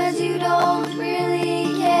 'cause you don't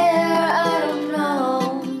really care. I don't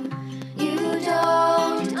know, you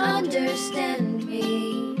don't understand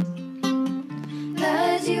me,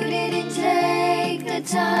 'cause you didn't take the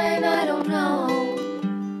time. I don't know.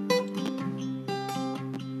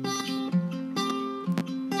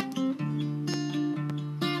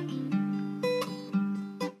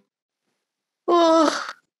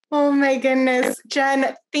 Oh my goodness.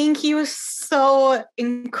 Jen, thank you so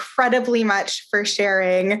incredibly much for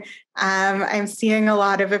sharing. I'm seeing a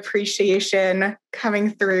lot of appreciation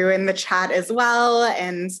coming through in the chat as well.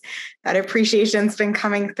 And that appreciation's been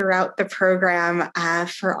coming throughout the program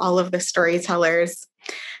for all of the storytellers.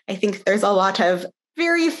 I think there's a lot of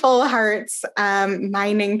very full hearts,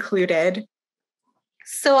 mine included.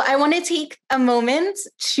 So I want to take a moment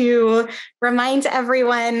to remind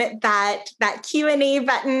everyone that that Q&A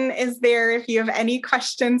button is there if you have any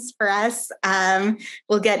questions for us.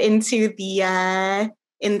 We'll get into the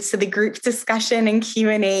group discussion and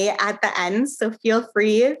Q&A at the end. So feel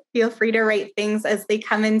free to write things as they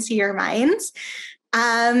come into your minds.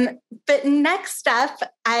 But next up,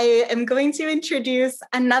 I am going to introduce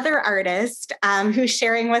another artist who's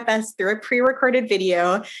sharing with us through a pre-recorded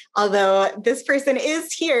video, although this person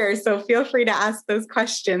is here, so feel free to ask those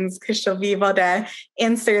questions because she'll be able to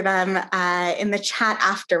answer them in the chat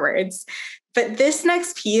afterwards. But this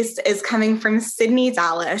next piece is coming from Sydney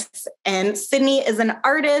Dallas. And Sydney is an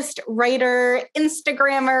artist, writer,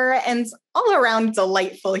 Instagrammer, and all-around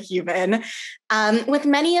delightful human. With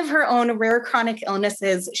many of her own rare chronic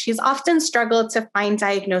illnesses, she's often struggled to find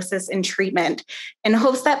diagnosis and treatment in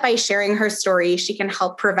hopes that by sharing her story, she can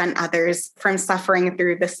help prevent others from suffering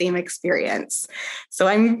through the same experience. So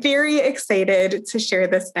I'm very excited to share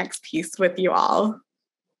this next piece with you all.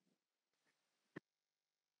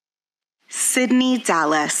 Sydney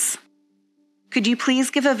Dallas. Could you please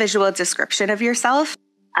give a visual description of yourself?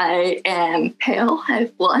 I am pale. I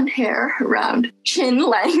have blonde hair around chin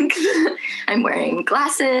length. I'm wearing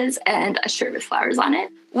glasses and a shirt with flowers on it.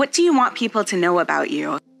 What do you want people to know about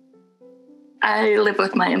you? I live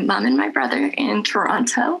with my mom and my brother in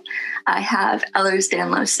Toronto. I have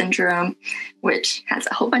Ehlers-Danlos syndrome, which has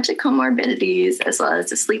a whole bunch of comorbidities, as well as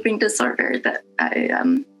a sleeping disorder that I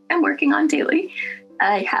am working on daily.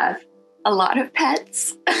 I have a lot of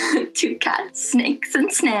pets, 2 cats, snakes,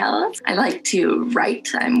 and snails. I like to write.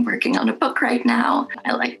 I'm working on a book right now.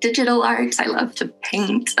 I like digital art. I love to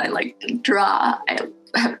paint. I like to draw.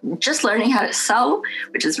 I'm just learning how to sew,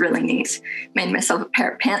 which is really neat. Made myself a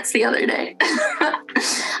pair of pants the other day.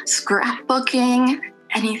 Scrapbooking,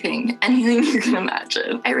 anything you can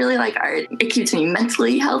imagine. I really like art. It keeps me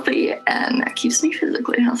mentally healthy and it keeps me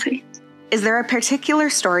physically healthy. Is there a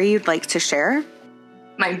particular story you'd like to share?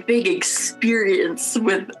 My big experience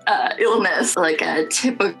with illness, like a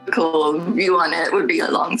typical view on it, would be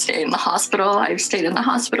a long stay in the hospital. I've stayed in the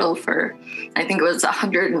hospital for, I think it was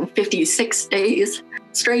 156 days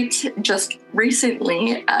straight just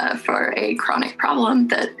recently for a chronic problem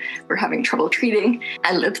that we're having trouble treating.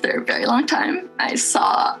 I lived there a very long time. I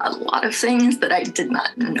saw a lot of things that I did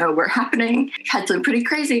not know were happening. Had some pretty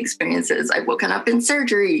crazy experiences. I've woken up in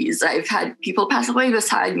surgeries. I've had people pass away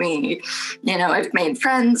beside me. I've made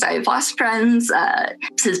friends. I've lost friends.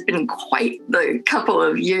 This has been quite the couple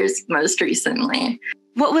of years most recently.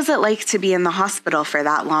 What was it like to be in the hospital for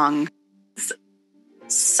that long?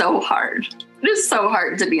 So hard. It is so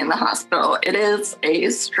hard to be in the hospital. It is a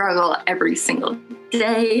struggle every single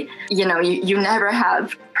day. You never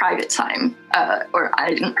have private time, or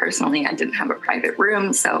I didn't have a private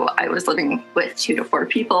room. So I was living with 2 to 4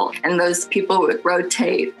 people, and those people would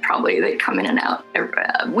rotate. Probably they come in and out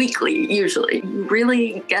weekly, usually. You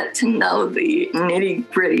really get to know the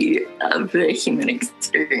nitty-gritty of the human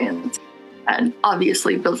experience, and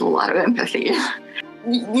obviously builds a lot of empathy.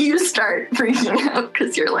 You start freaking out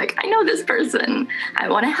because you're like, I know this person, I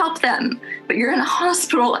want to help them, but you're in a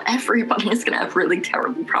hospital, everybody's going to have really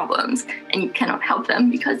terrible problems, and you cannot help them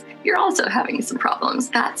because you're also having some problems.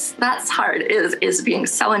 That's hard, is being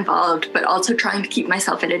so involved, but also trying to keep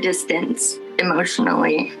myself at a distance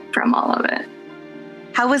emotionally from all of it.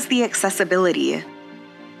 How was the accessibility?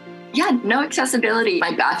 Yeah, no accessibility.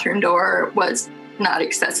 My bathroom door was not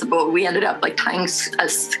accessible. We ended up tying a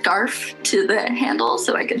scarf to the handle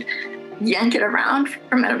so I could yank it around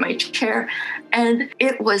from out of my chair. And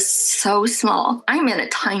it was so small. I'm in a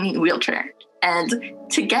tiny wheelchair. And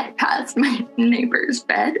to get past my neighbor's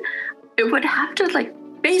bed, it would have to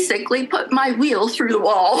basically put my wheel through the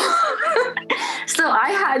wall. So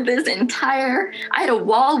I had a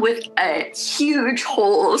wall with a huge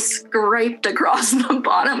hole scraped across the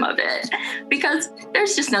bottom of it because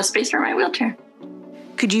there's just no space for my wheelchair.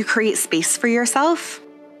 Could you create space for yourself?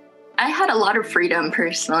 I had a lot of freedom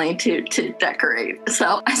personally to decorate.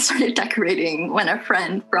 So I started decorating when a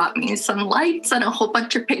friend brought me some lights and a whole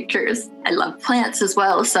bunch of pictures. I love plants as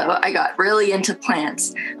well, so I got really into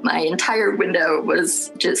plants. My entire window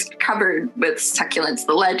was just covered with succulents.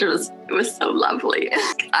 The ledge was so lovely.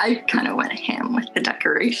 I kind of went ham with the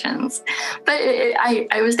decorations. But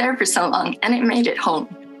I was there for so long, and it made it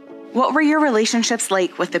home. What were your relationships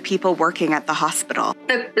like with the people working at the hospital?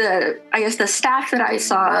 The staff that I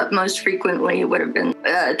saw most frequently would have been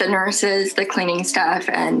the nurses, the cleaning staff,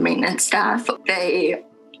 and maintenance staff. They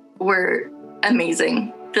were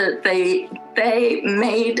amazing. They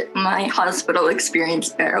made my hospital experience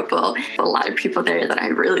bearable. A lot of people there that I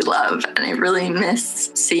really love and I really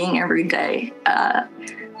miss seeing every day.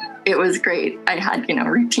 It was great. I had,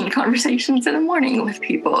 routine conversations in the morning with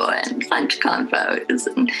people and lunch convos,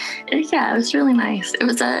 and it was really nice. It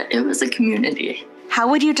was a community. How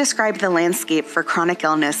would you describe the landscape for chronic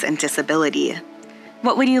illness and disability?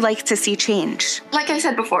 What would you like to see change? Like I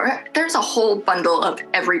said before, there's a whole bundle of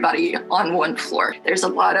everybody on one floor. There's a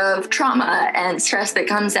lot of trauma and stress that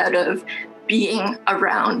comes out of being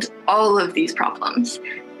around all of these problems.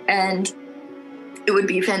 And it would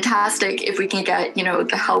be fantastic if we can get,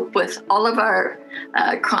 the help with all of our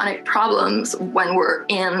chronic problems when we're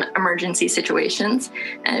in emergency situations.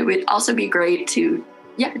 And it would also be great to,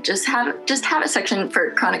 just have a section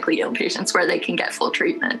for chronically ill patients where they can get full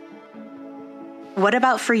treatment. What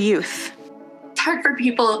about for youth? It's hard for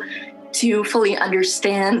people to fully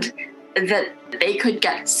understand that they could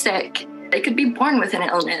get sick. They could be born with an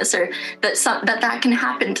illness, or that can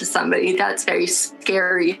happen to somebody. That's very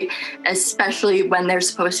scary, especially when they're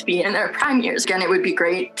supposed to be in their prime years. Again, it would be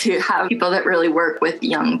great to have people that really work with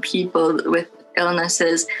young people with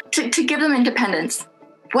illnesses to give them independence.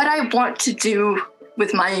 What I want to do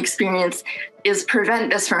with my experience is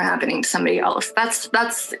prevent this from happening to somebody else. That's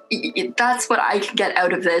what I can get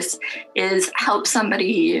out of this, is help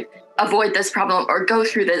somebody avoid this problem or go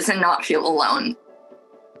through this and not feel alone.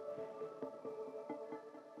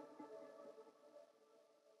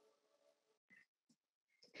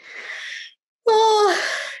 Well,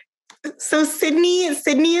 so Sydney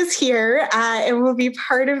is here and will be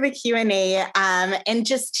part of the Q&A. And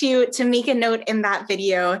just to make a note in that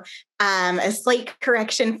video, a slight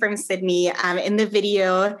correction from Sydney. In the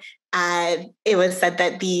video, it was said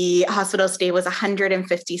that the hospital stay was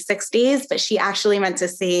 156 days, but she actually meant to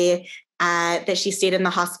say that she stayed in the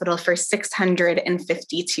hospital for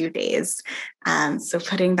 652 days. So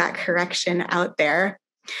putting that correction out there.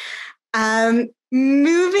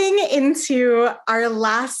 Moving into our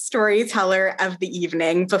last storyteller of the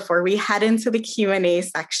evening before we head into the Q&A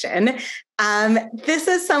section. This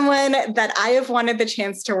is someone that I have wanted the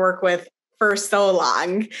chance to work with for so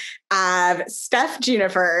long. Steph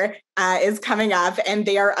Juniper is coming up, and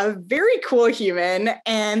they are a very cool human,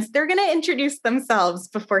 and they're going to introduce themselves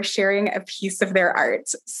before sharing a piece of their art.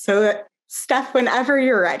 So Steph, whenever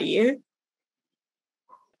you're ready.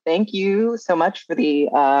 Thank you so much for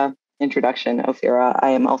the introduction, Ophira. I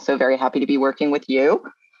am also very happy to be working with you.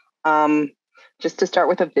 Just to start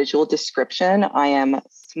with a visual description, I am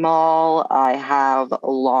small. I have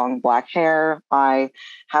long black hair. I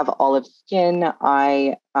have olive skin.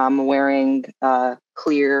 I am wearing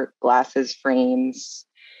clear glasses frames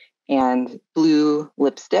and blue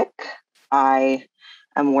lipstick. I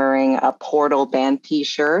am wearing a Portal Band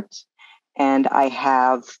t-shirt, and I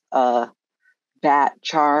have a bat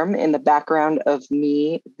charm in the background of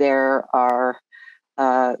me. There are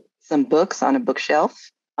some books on a bookshelf,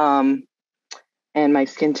 and my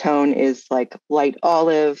skin tone is like light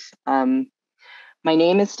olive. My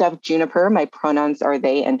name is Steph Juniper. My pronouns are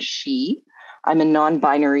they and she. I'm a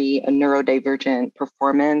non-binary, neurodivergent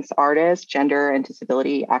performance artist, gender and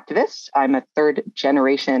disability activist. I'm a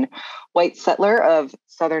third-generation white settler of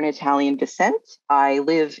Southern Italian descent. I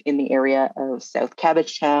live in the area of South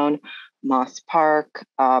Cabbagetown, Moss Park,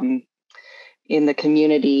 in the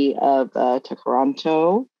community of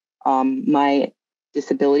Toronto. My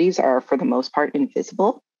disabilities are, for the most part,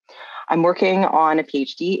 invisible. I'm working on a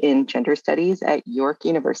PhD in gender studies at York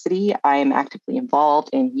University. I'm actively involved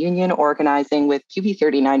in union organizing with QB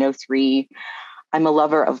 3903. I'm a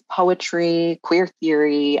lover of poetry, queer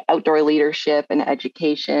theory, outdoor leadership, and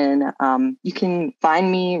education. You can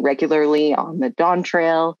find me regularly on the Dawn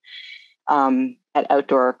Trail, at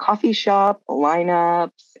outdoor coffee shop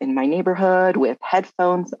lineups in my neighborhood with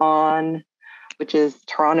headphones on, which is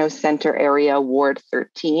Toronto Centre area, Ward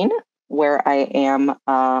 13, where I am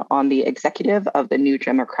on the executive of the New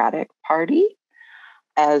Democratic Party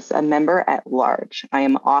as a member at large. I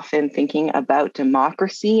am often thinking about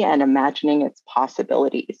democracy and imagining its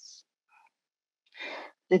possibilities.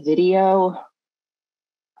 The video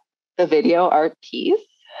art piece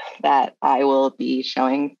that I will be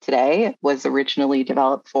showing today was originally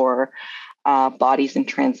developed for Bodies in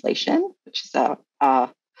Translation, which is a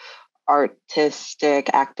artistic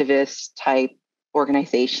activist type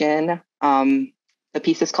organization. The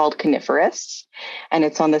piece is called Coniferous, and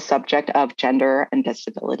it's on the subject of gender and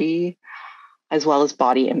disability, as well as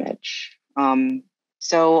body image.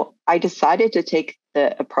 So I decided to take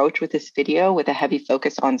the approach with this video with a heavy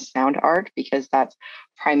focus on sound art, because that's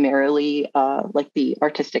primarily like the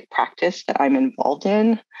artistic practice that I'm involved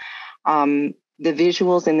in. The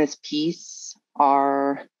visuals in this piece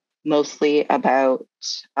are mostly about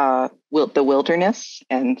the wilderness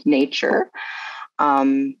and nature,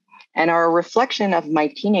 and are a reflection of my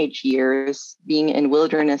teenage years being in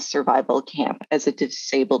wilderness survival camp as a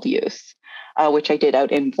disabled youth, which I did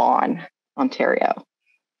out in Vaughan, Ontario.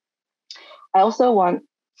 I also want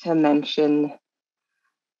to mention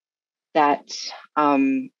that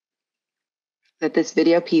that this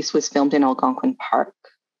video piece was filmed in Algonquin Park,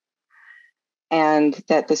 and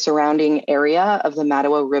that the surrounding area of the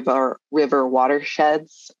Mattawa River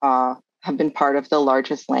watersheds have been part of the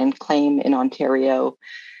largest land claim in Ontario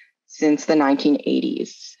since the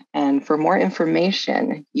 1980s. And for more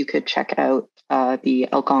information, you could check out the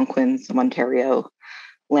Algonquins of Ontario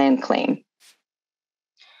land claim.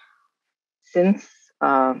 Since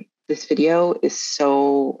this video is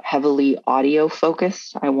so heavily audio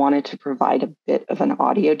focused, I wanted to provide a bit of an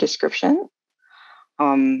audio description.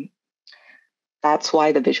 That's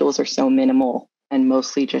why the visuals are so minimal and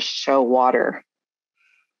mostly just show water.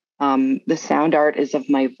 The sound art is of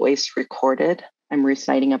my voice recorded. I'm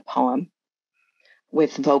reciting a poem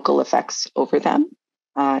with vocal effects over them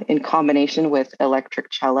in combination with electric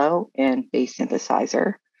cello and bass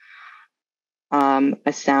synthesizer.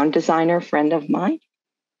 A sound designer friend of mine,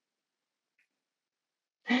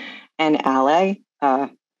 an ally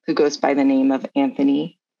who goes by the name of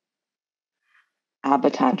Anthony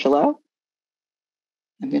Abatangelo.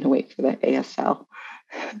 I'm going to wait for the ASL.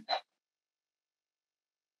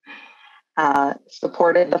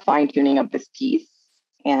 Supported the fine tuning of this piece.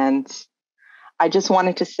 And I just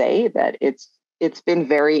wanted to say that it's been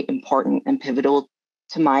very important and pivotal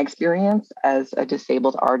to my experience as a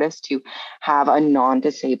disabled artist to have a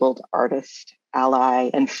non-disabled artist ally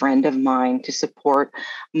and friend of mine to support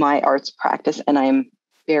my arts practice. And I'm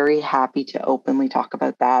very happy to openly talk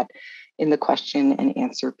about that in the question and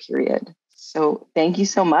answer period. So thank you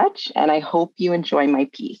so much, and I hope you enjoy my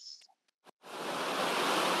piece.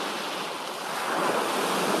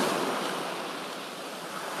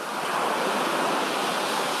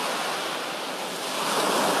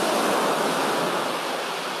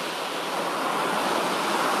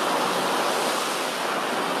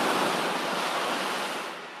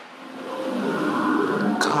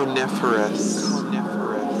 Coniferous.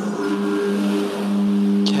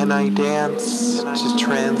 Can I dance to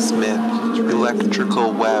transmit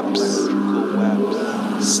electrical webs?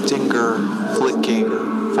 Stinger flicking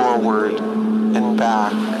forward and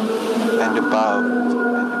back and above.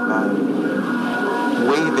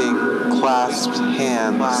 Waving clasped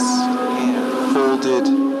hands,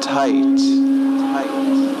 folded tight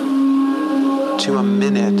to a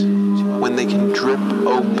minute when they can drip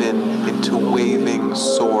open into waving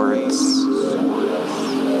swords.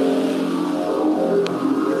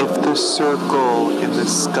 If the circle in the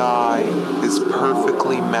sky is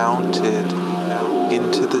perfectly mounted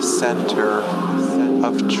into the center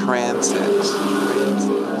of transit,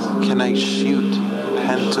 can I shoot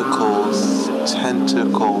pentacles,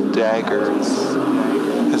 tentacle daggers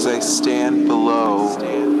as I stand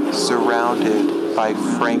below, surrounded by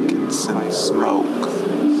frankincense smoke?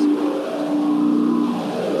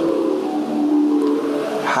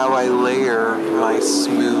 How I layer my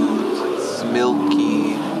smooth,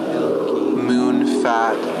 milky,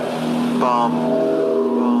 moon-fat,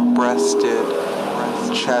 bum, breasted,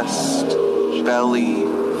 chest, belly,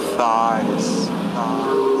 thighs,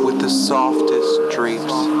 with the softest drapes,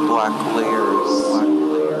 black layers,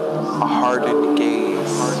 a hardened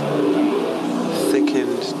gaze,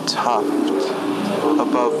 thickened tuft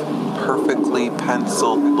above perfectly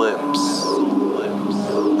penciled lips,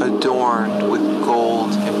 adorned with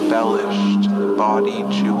gold-embellished body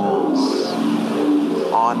jewels,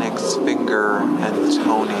 onyx finger and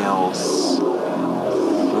toenails,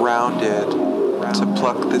 rounded to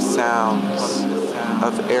pluck the sounds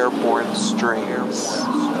of airborne strings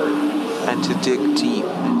and to dig deep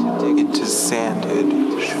into sanded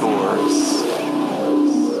shores.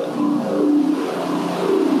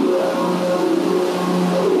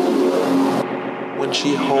 When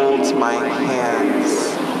she holds my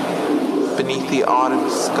hands beneath the autumn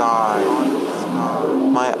sky,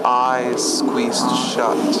 my eyes squeezed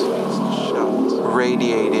shut,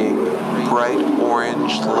 radiating bright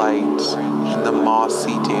orange light in the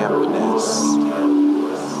mossy dampness.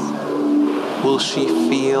 Will she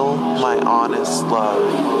feel my honest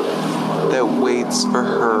love that waits for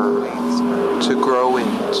her to grow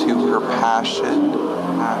into her passion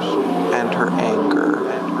and her anger?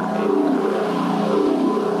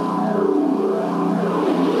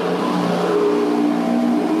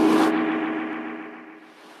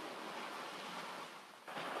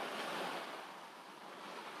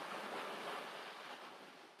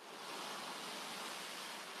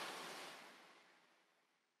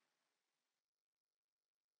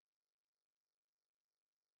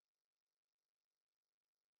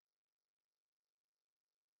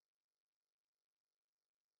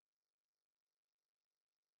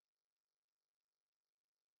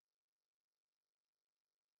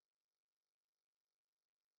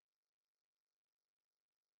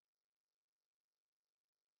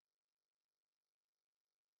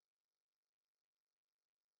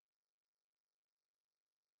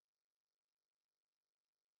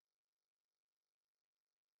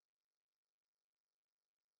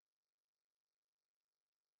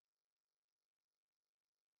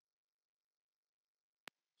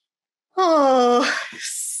 Oh,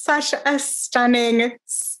 such a stunning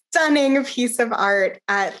piece of art.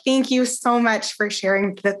 Thank you so much for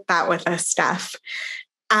sharing that with us, Steph.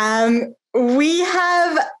 We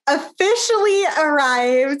have officially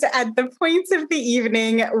arrived at the point of the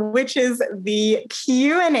evening, which is the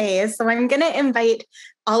Q&A. So I'm going to invite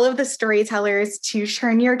all of the storytellers to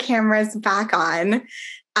turn your cameras back on.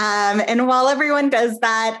 And while everyone does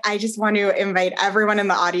that, I just want to invite everyone in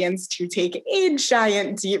the audience to take a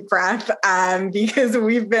giant deep breath because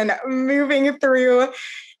we've been moving through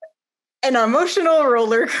an emotional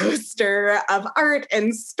roller coaster of art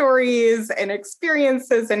and stories and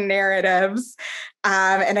experiences and narratives.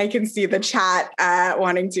 And I can see the chat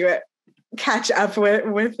wanting to catch up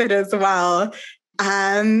with it as well.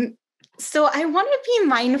 So I want to be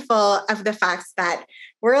mindful of the fact that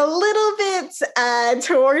we're a little bit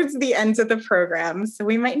towards the end of the program, so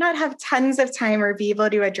we might not have tons of time or be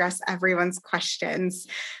able to address everyone's questions.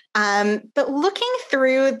 But looking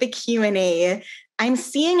through the Q&A, I'm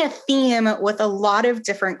seeing a theme with a lot of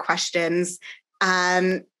different questions.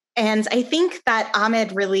 And I think that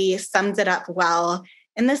Ahmed really summed it up well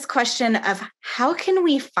in this question of how can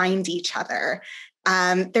we find each other?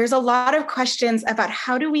 There's a lot of questions about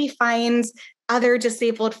how do we find other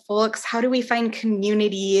disabled folks? How do we find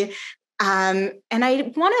community? And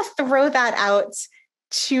I want to throw that out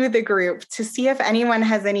to the group to see if anyone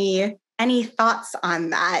has any thoughts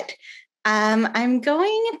on that. I'm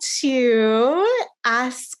going to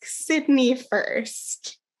ask Sydney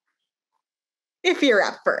first, if you're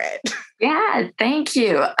up for it. Yeah, thank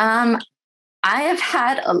you. I have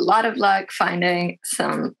had a lot of luck finding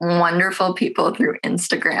some wonderful people through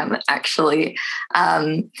Instagram, actually.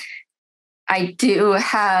 I do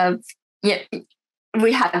have,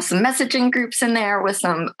 we have some messaging groups in there with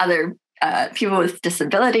some other people with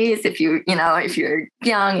disabilities. If you're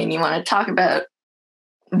young and you want to talk about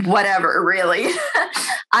whatever, really.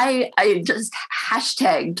 I just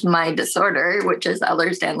hashtagged my disorder, which is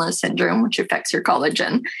Ehlers-Danlos syndrome, which affects your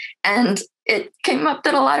collagen. And it came up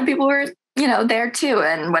that a lot of people were, there too.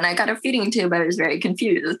 And when I got a feeding tube, I was very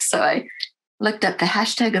confused. So I looked up the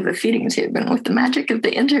hashtag of a feeding tube, and with the magic of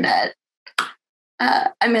the internet,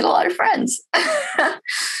 I made a lot of friends.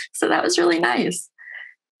 So that was really nice.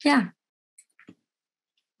 Yeah.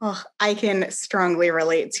 Well, I can strongly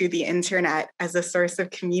relate to the internet as a source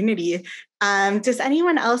of community. Does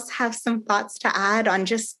anyone else have some thoughts to add on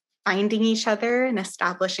just finding each other and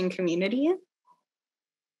establishing community?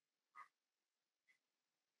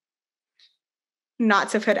 Not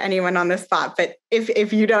to put anyone on the spot, but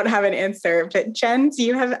if you don't have an answer, but Jen, do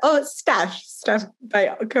you have, Steph,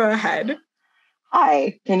 go ahead.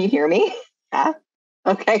 Hi, can you hear me? Yeah?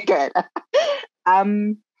 Okay, good.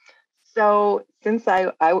 So since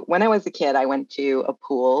I when I was a kid, I went to a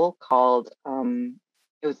pool called,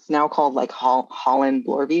 it was now called like Holland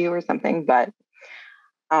Bloorview or something, but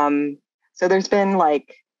so there's been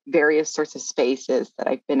like various sorts of spaces that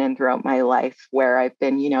I've been in throughout my life where I've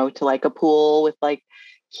been, to like a pool with like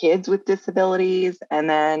kids with disabilities, and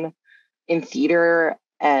then in theater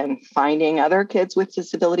and finding other kids with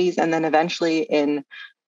disabilities, and then eventually in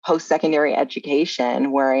post-secondary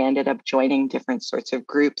education, where I ended up joining different sorts of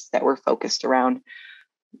groups that were focused around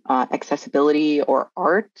accessibility or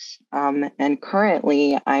art. And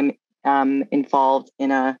currently I'm involved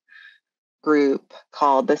in a group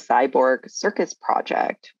called the Cyborg Circus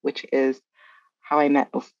Project, which is how I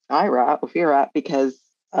met Ophira, because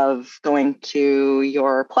of going to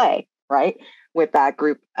your play, right? With that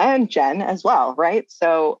group, and Jen as well, right?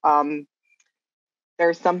 So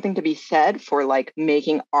there's something to be said for like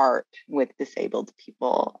making art with disabled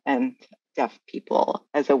people and deaf people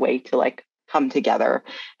as a way to like come together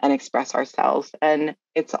and express ourselves. And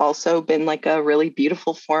it's also been like a really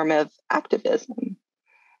beautiful form of activism.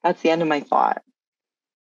 That's the end of my thought.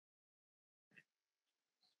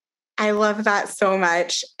 I love that so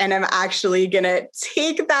much. And I'm actually going to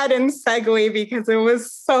take that and segue, because it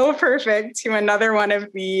was so perfect, to another one of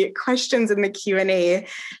the questions in the Q&A,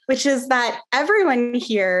 which is that everyone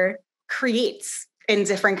here creates in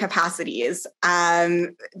different capacities.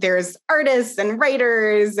 There's artists and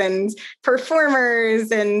writers and performers.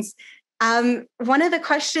 And one of the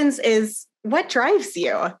questions is, what drives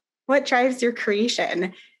you? What drives your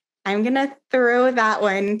creation? I'm going to throw that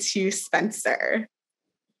one to Spencer.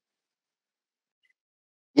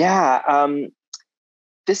 Yeah,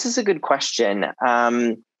 this is a good question.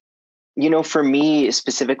 For me,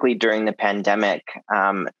 specifically during the pandemic,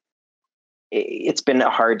 it's been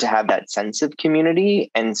hard to have that sense of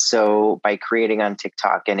community. And so by creating on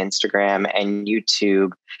TikTok and Instagram and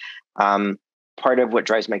YouTube, part of what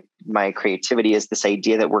drives my creativity is this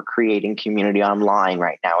idea that we're creating community online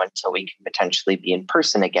right now until we can potentially be in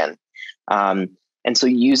person again. And so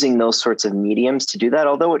using those sorts of mediums to do that,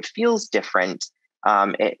 although it feels different,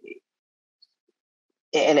 and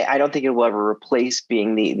I don't think it will ever replace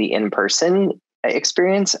being the in-person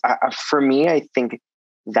experience. For me, I think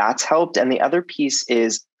that's helped. And the other piece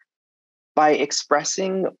is by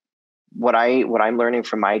expressing what I'm learning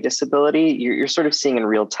from my disability, you're sort of seeing in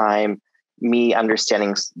real time me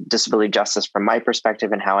understanding disability justice from my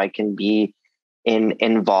perspective and how I can be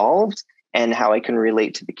involved and how I can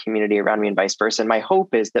relate to the community around me and vice versa. And my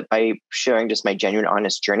hope is that by sharing just my genuine,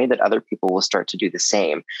 honest journey, that other people will start to do the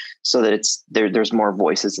same, so that there's more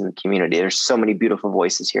voices in the community. There's so many beautiful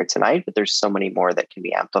voices here tonight, but there's so many more that can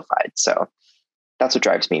be amplified. So that's what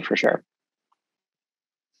drives me for sure.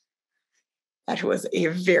 That was a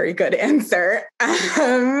very good answer.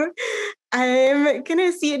 I'm going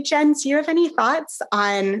to see, Jen, do you have any thoughts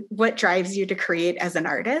on what drives you to create as an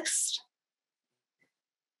artist?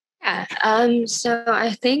 Yeah. So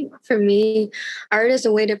I think for me, art is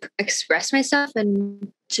a way to express myself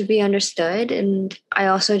and to be understood. And I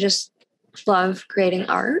also just love creating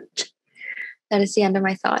art. That is the end of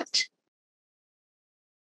my thought.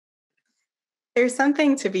 There's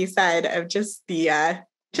something to be said of just the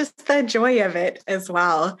joy of it as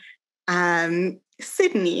well.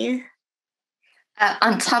 Sydney.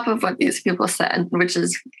 On top of what these people said, which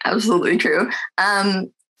is absolutely true,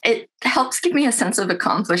 it helps give me a sense of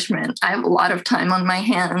accomplishment. I have a lot of time on my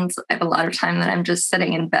hands. I have a lot of time that I'm just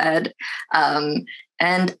sitting in bed,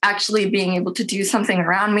 and actually being able to do something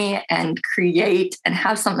around me and create and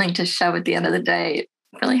have something to show at the end of the day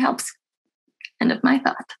really helps. End of my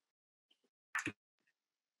thought.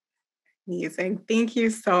 Amazing. Thank you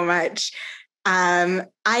so much. I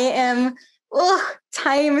am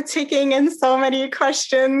time ticking in so many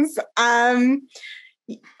questions.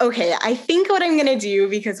 Okay, I think what I'm going to do,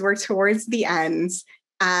 because we're towards the end,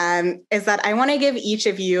 is that I want to give each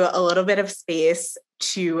of you a little bit of space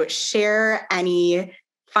to share any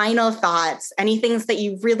final thoughts, any things that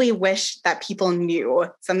you really wish that people knew,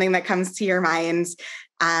 something that comes to your mind.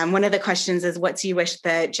 One of the questions is, what do you wish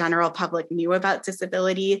the general public knew about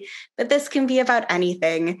disability? But this can be about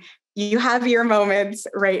anything. You have your moments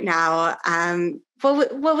right now.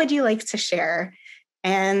 What would you like to share?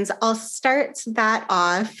 And I'll start that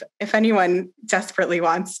off if anyone desperately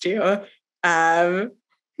wants to. No,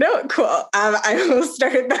 cool. I will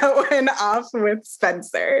start that one off with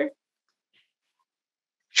Spencer.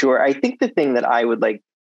 Sure. I think the thing that I would like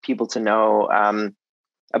people to know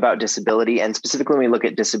about disability, and specifically when we look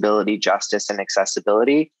at disability justice and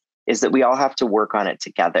accessibility, is that we all have to work on it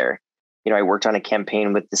together. You know, I worked on a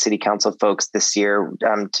campaign with the city council folks this year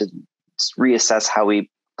to reassess how we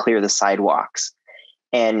clear the sidewalks.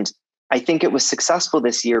 And I think it was successful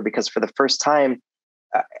this year because for the first time,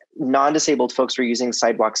 non-disabled folks were using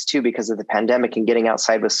sidewalks too because of the pandemic, and getting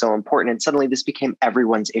outside was so important. And suddenly this became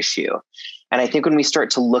everyone's issue. And I think when we start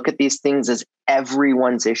to look at these things as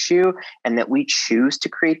everyone's issue, and that we choose to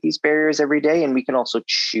create these barriers every day, and we can also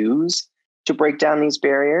choose to break down these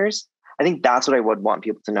barriers, I think that's what I would want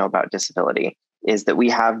people to know about disability, is that we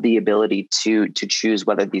have the ability to choose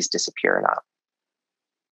whether these disappear or not.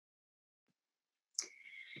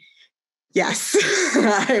 Yes,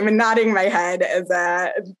 I'm nodding my head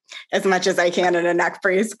as much as I can in a neck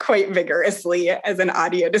brace, quite vigorously as an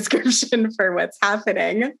audio description for what's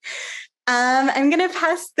happening. I'm going to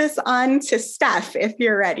pass this on to Steph, if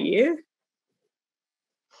you're ready.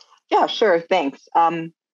 Yeah, sure. Thanks.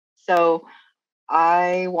 So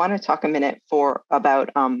I want to talk a minute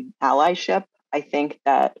about allyship. I think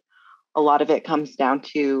that a lot of it comes down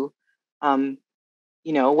to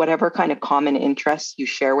whatever kind of common interests you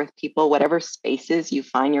share with people, whatever spaces you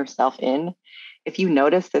find yourself in. If you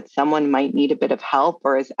notice that someone might need a bit of help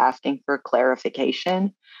or is asking for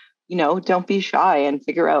clarification, don't be shy and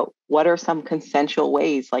figure out what are some consensual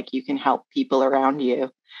ways like you can help people around you.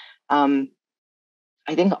 I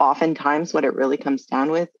think oftentimes what it really comes down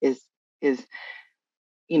with is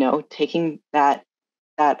taking that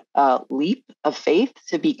leap of faith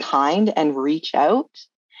to be kind and reach out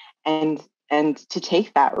and to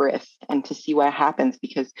take that risk and to see what happens,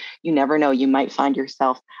 because you never know, you might find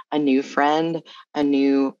yourself a new friend, a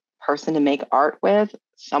new person to make art with,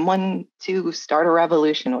 someone to start a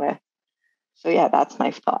revolution with. So yeah, that's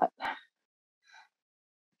my thought.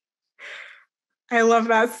 I love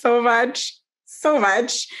that so much, so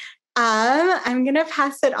much. I'm going to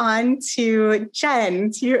pass it on to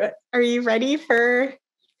Jen. Are you ready for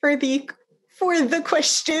the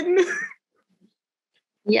question?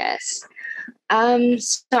 Yes.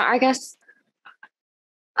 So I guess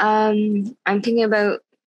I'm thinking about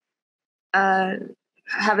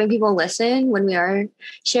having people listen when we are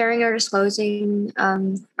sharing or disclosing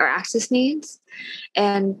our access needs,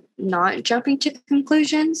 and not jumping to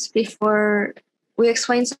conclusions before we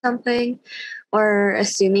explain something or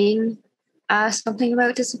assuming something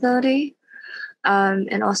about disability.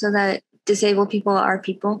 And also that disabled people are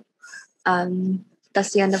people.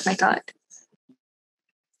 That's the end of my thought.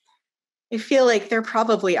 I feel like there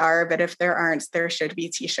probably are, but if there aren't, there should be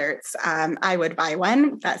t-shirts. I would buy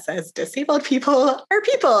one that says disabled people are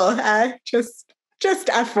people. Just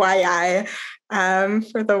FYI,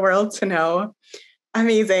 for the world to know.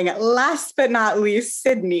 Amazing. Last but not least,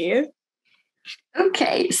 Sydney.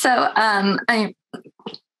 Okay, so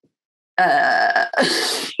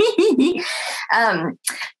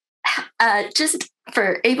just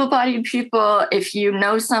for able-bodied people, if you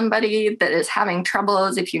know somebody that is having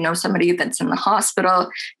troubles, if you know somebody that's in the hospital,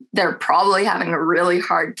 they're probably having a really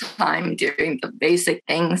hard time doing the basic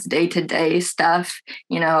things, day-to-day stuff,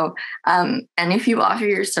 and if you offer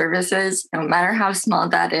your services, no matter how small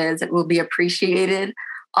that is, it will be appreciated.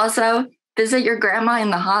 Also, visit your grandma in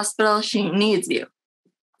the hospital. She needs you.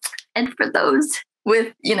 And for those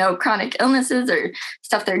with, chronic illnesses or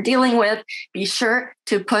stuff they're dealing with, be sure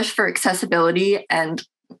to push for accessibility. And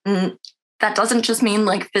that doesn't just mean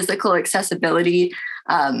like physical accessibility.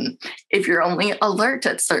 If you're only alert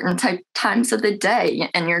at certain times of the day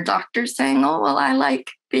and your doctor's saying, oh, well, I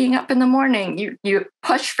like being up in the morning, you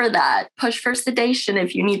push for that, push for sedation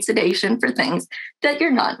if you need sedation for things that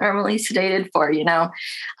you're not normally sedated for,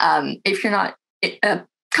 if you're not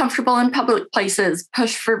comfortable in public places,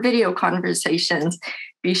 push for video conversations.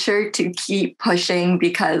 Be sure to keep pushing,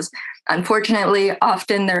 because unfortunately,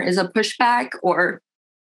 often there is a pushback, or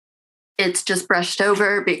it's just brushed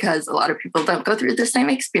over because a lot of people don't go through the same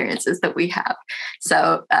experiences that we have.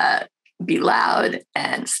 So be loud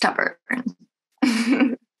and stubborn.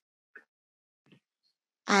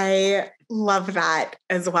 I love that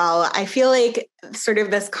as well. I feel like sort of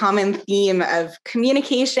this common theme of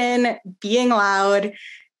communication, being loud,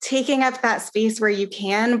 taking up that space where you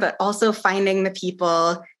can, but also finding the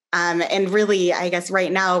people. And really, I guess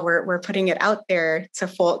right now we're putting it out there to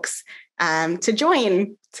folks to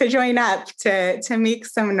join up, to make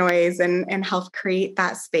some noise and help create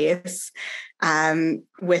that space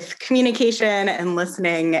with communication and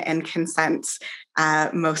listening and consent,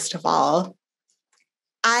 most of all.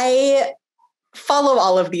 I follow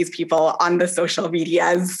all of these people on the social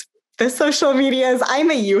medias.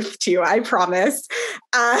 I'm a youth too, I promise.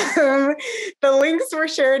 The links were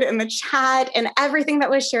shared in the chat, and everything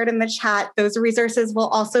that was shared in the chat, those resources will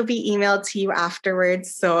also be emailed to you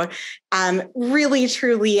afterwards. So really,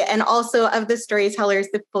 truly, and also of the storytellers,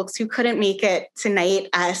 the folks who couldn't make it tonight,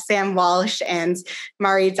 Sam Walsh and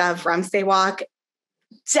Mari Dev Ramsewak,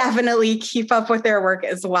 definitely keep up with their work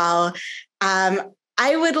as well.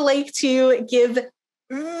 I would like to give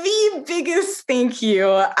the biggest thank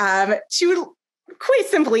you to quite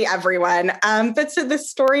simply everyone, but to the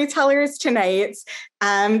storytellers tonight,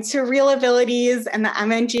 to Real Abilities and the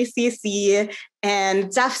MNGCC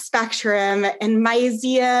and Deaf Spectrum and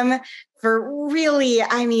Myzium for really,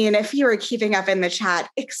 if you were keeping up in the chat,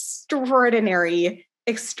 extraordinary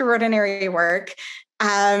work.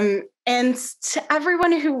 And to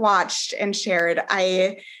everyone who watched and shared,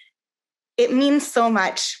 it means so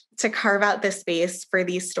much to carve out this space for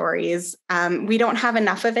these stories. We don't have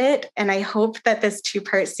enough of it, and I hope that this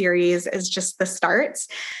 2-part series is just the start.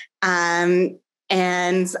 And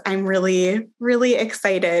I'm really, really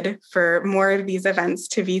excited for more of these events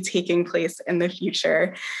to be taking place in the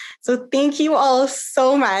future. So thank you all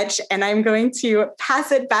so much, and I'm going to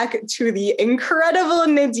pass it back to the incredible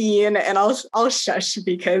Nadine, and I'll shush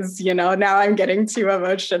because, now I'm getting too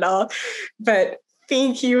emotional, but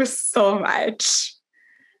thank you so much.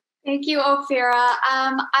 Thank you, Ophira.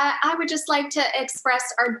 I would just like to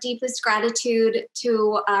express our deepest gratitude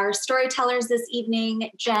to our storytellers this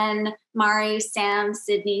evening, Jen, Mari, Sam,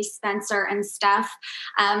 Sydney, Spencer, and Steph.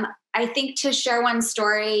 I think to share one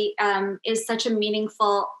story is such a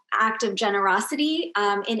meaningful act of generosity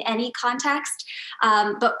in any context,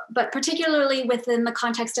 but particularly within the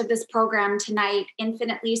context of this program tonight,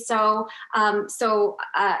 infinitely so.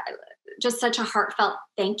 Just such a heartfelt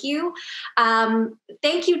thank you.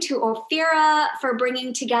 Thank you to Ophira for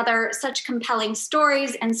bringing together such compelling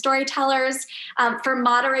stories and storytellers, for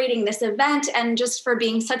moderating this event, and just for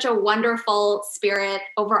being such a wonderful spirit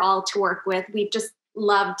overall to work with. We've just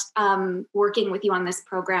loved working with you on this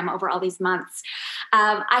program over all these months.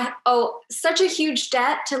 I owe such a huge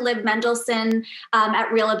debt to Liv Mendelsohn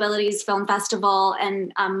at Real Abilities Film Festival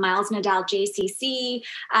and Miles Nadal JCC.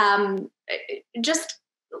 Just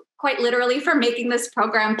quite literally for making this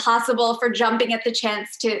program possible, for jumping at the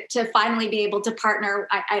chance to finally be able to partner.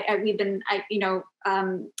 We've been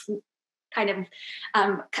kind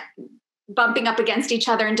of bumping up against each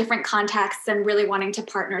other in different contexts and really wanting to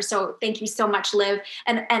partner. So thank you so much, Liv.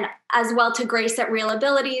 And as well to Grace at Real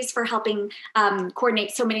Abilities for helping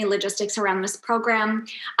coordinate so many logistics around this program.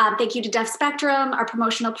 Thank you to Deaf Spectrum, our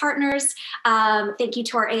promotional partners. Thank you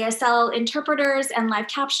to our ASL interpreters and live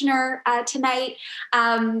captioner tonight.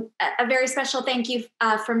 A very special thank you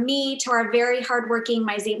from me to our very hardworking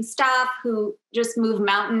Myzeum staff who just move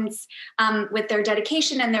mountains with their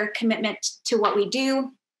dedication and their commitment to what we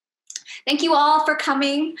do. Thank you all for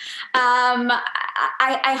coming.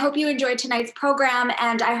 I hope you enjoyed tonight's program,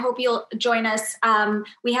 and I hope you'll join us.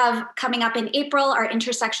 We have coming up in April our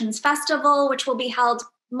Intersections Festival, which will be held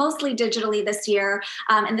mostly digitally this year.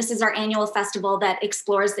 And this is our annual festival that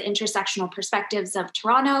explores the intersectional perspectives of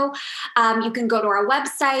Toronto. You can go to our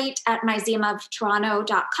website at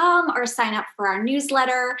myzeumoftoronto.com or sign up for our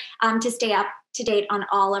newsletter to stay up to date on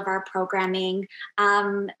all of our programming.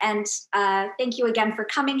 And thank you again for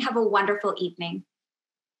coming. Have a wonderful evening.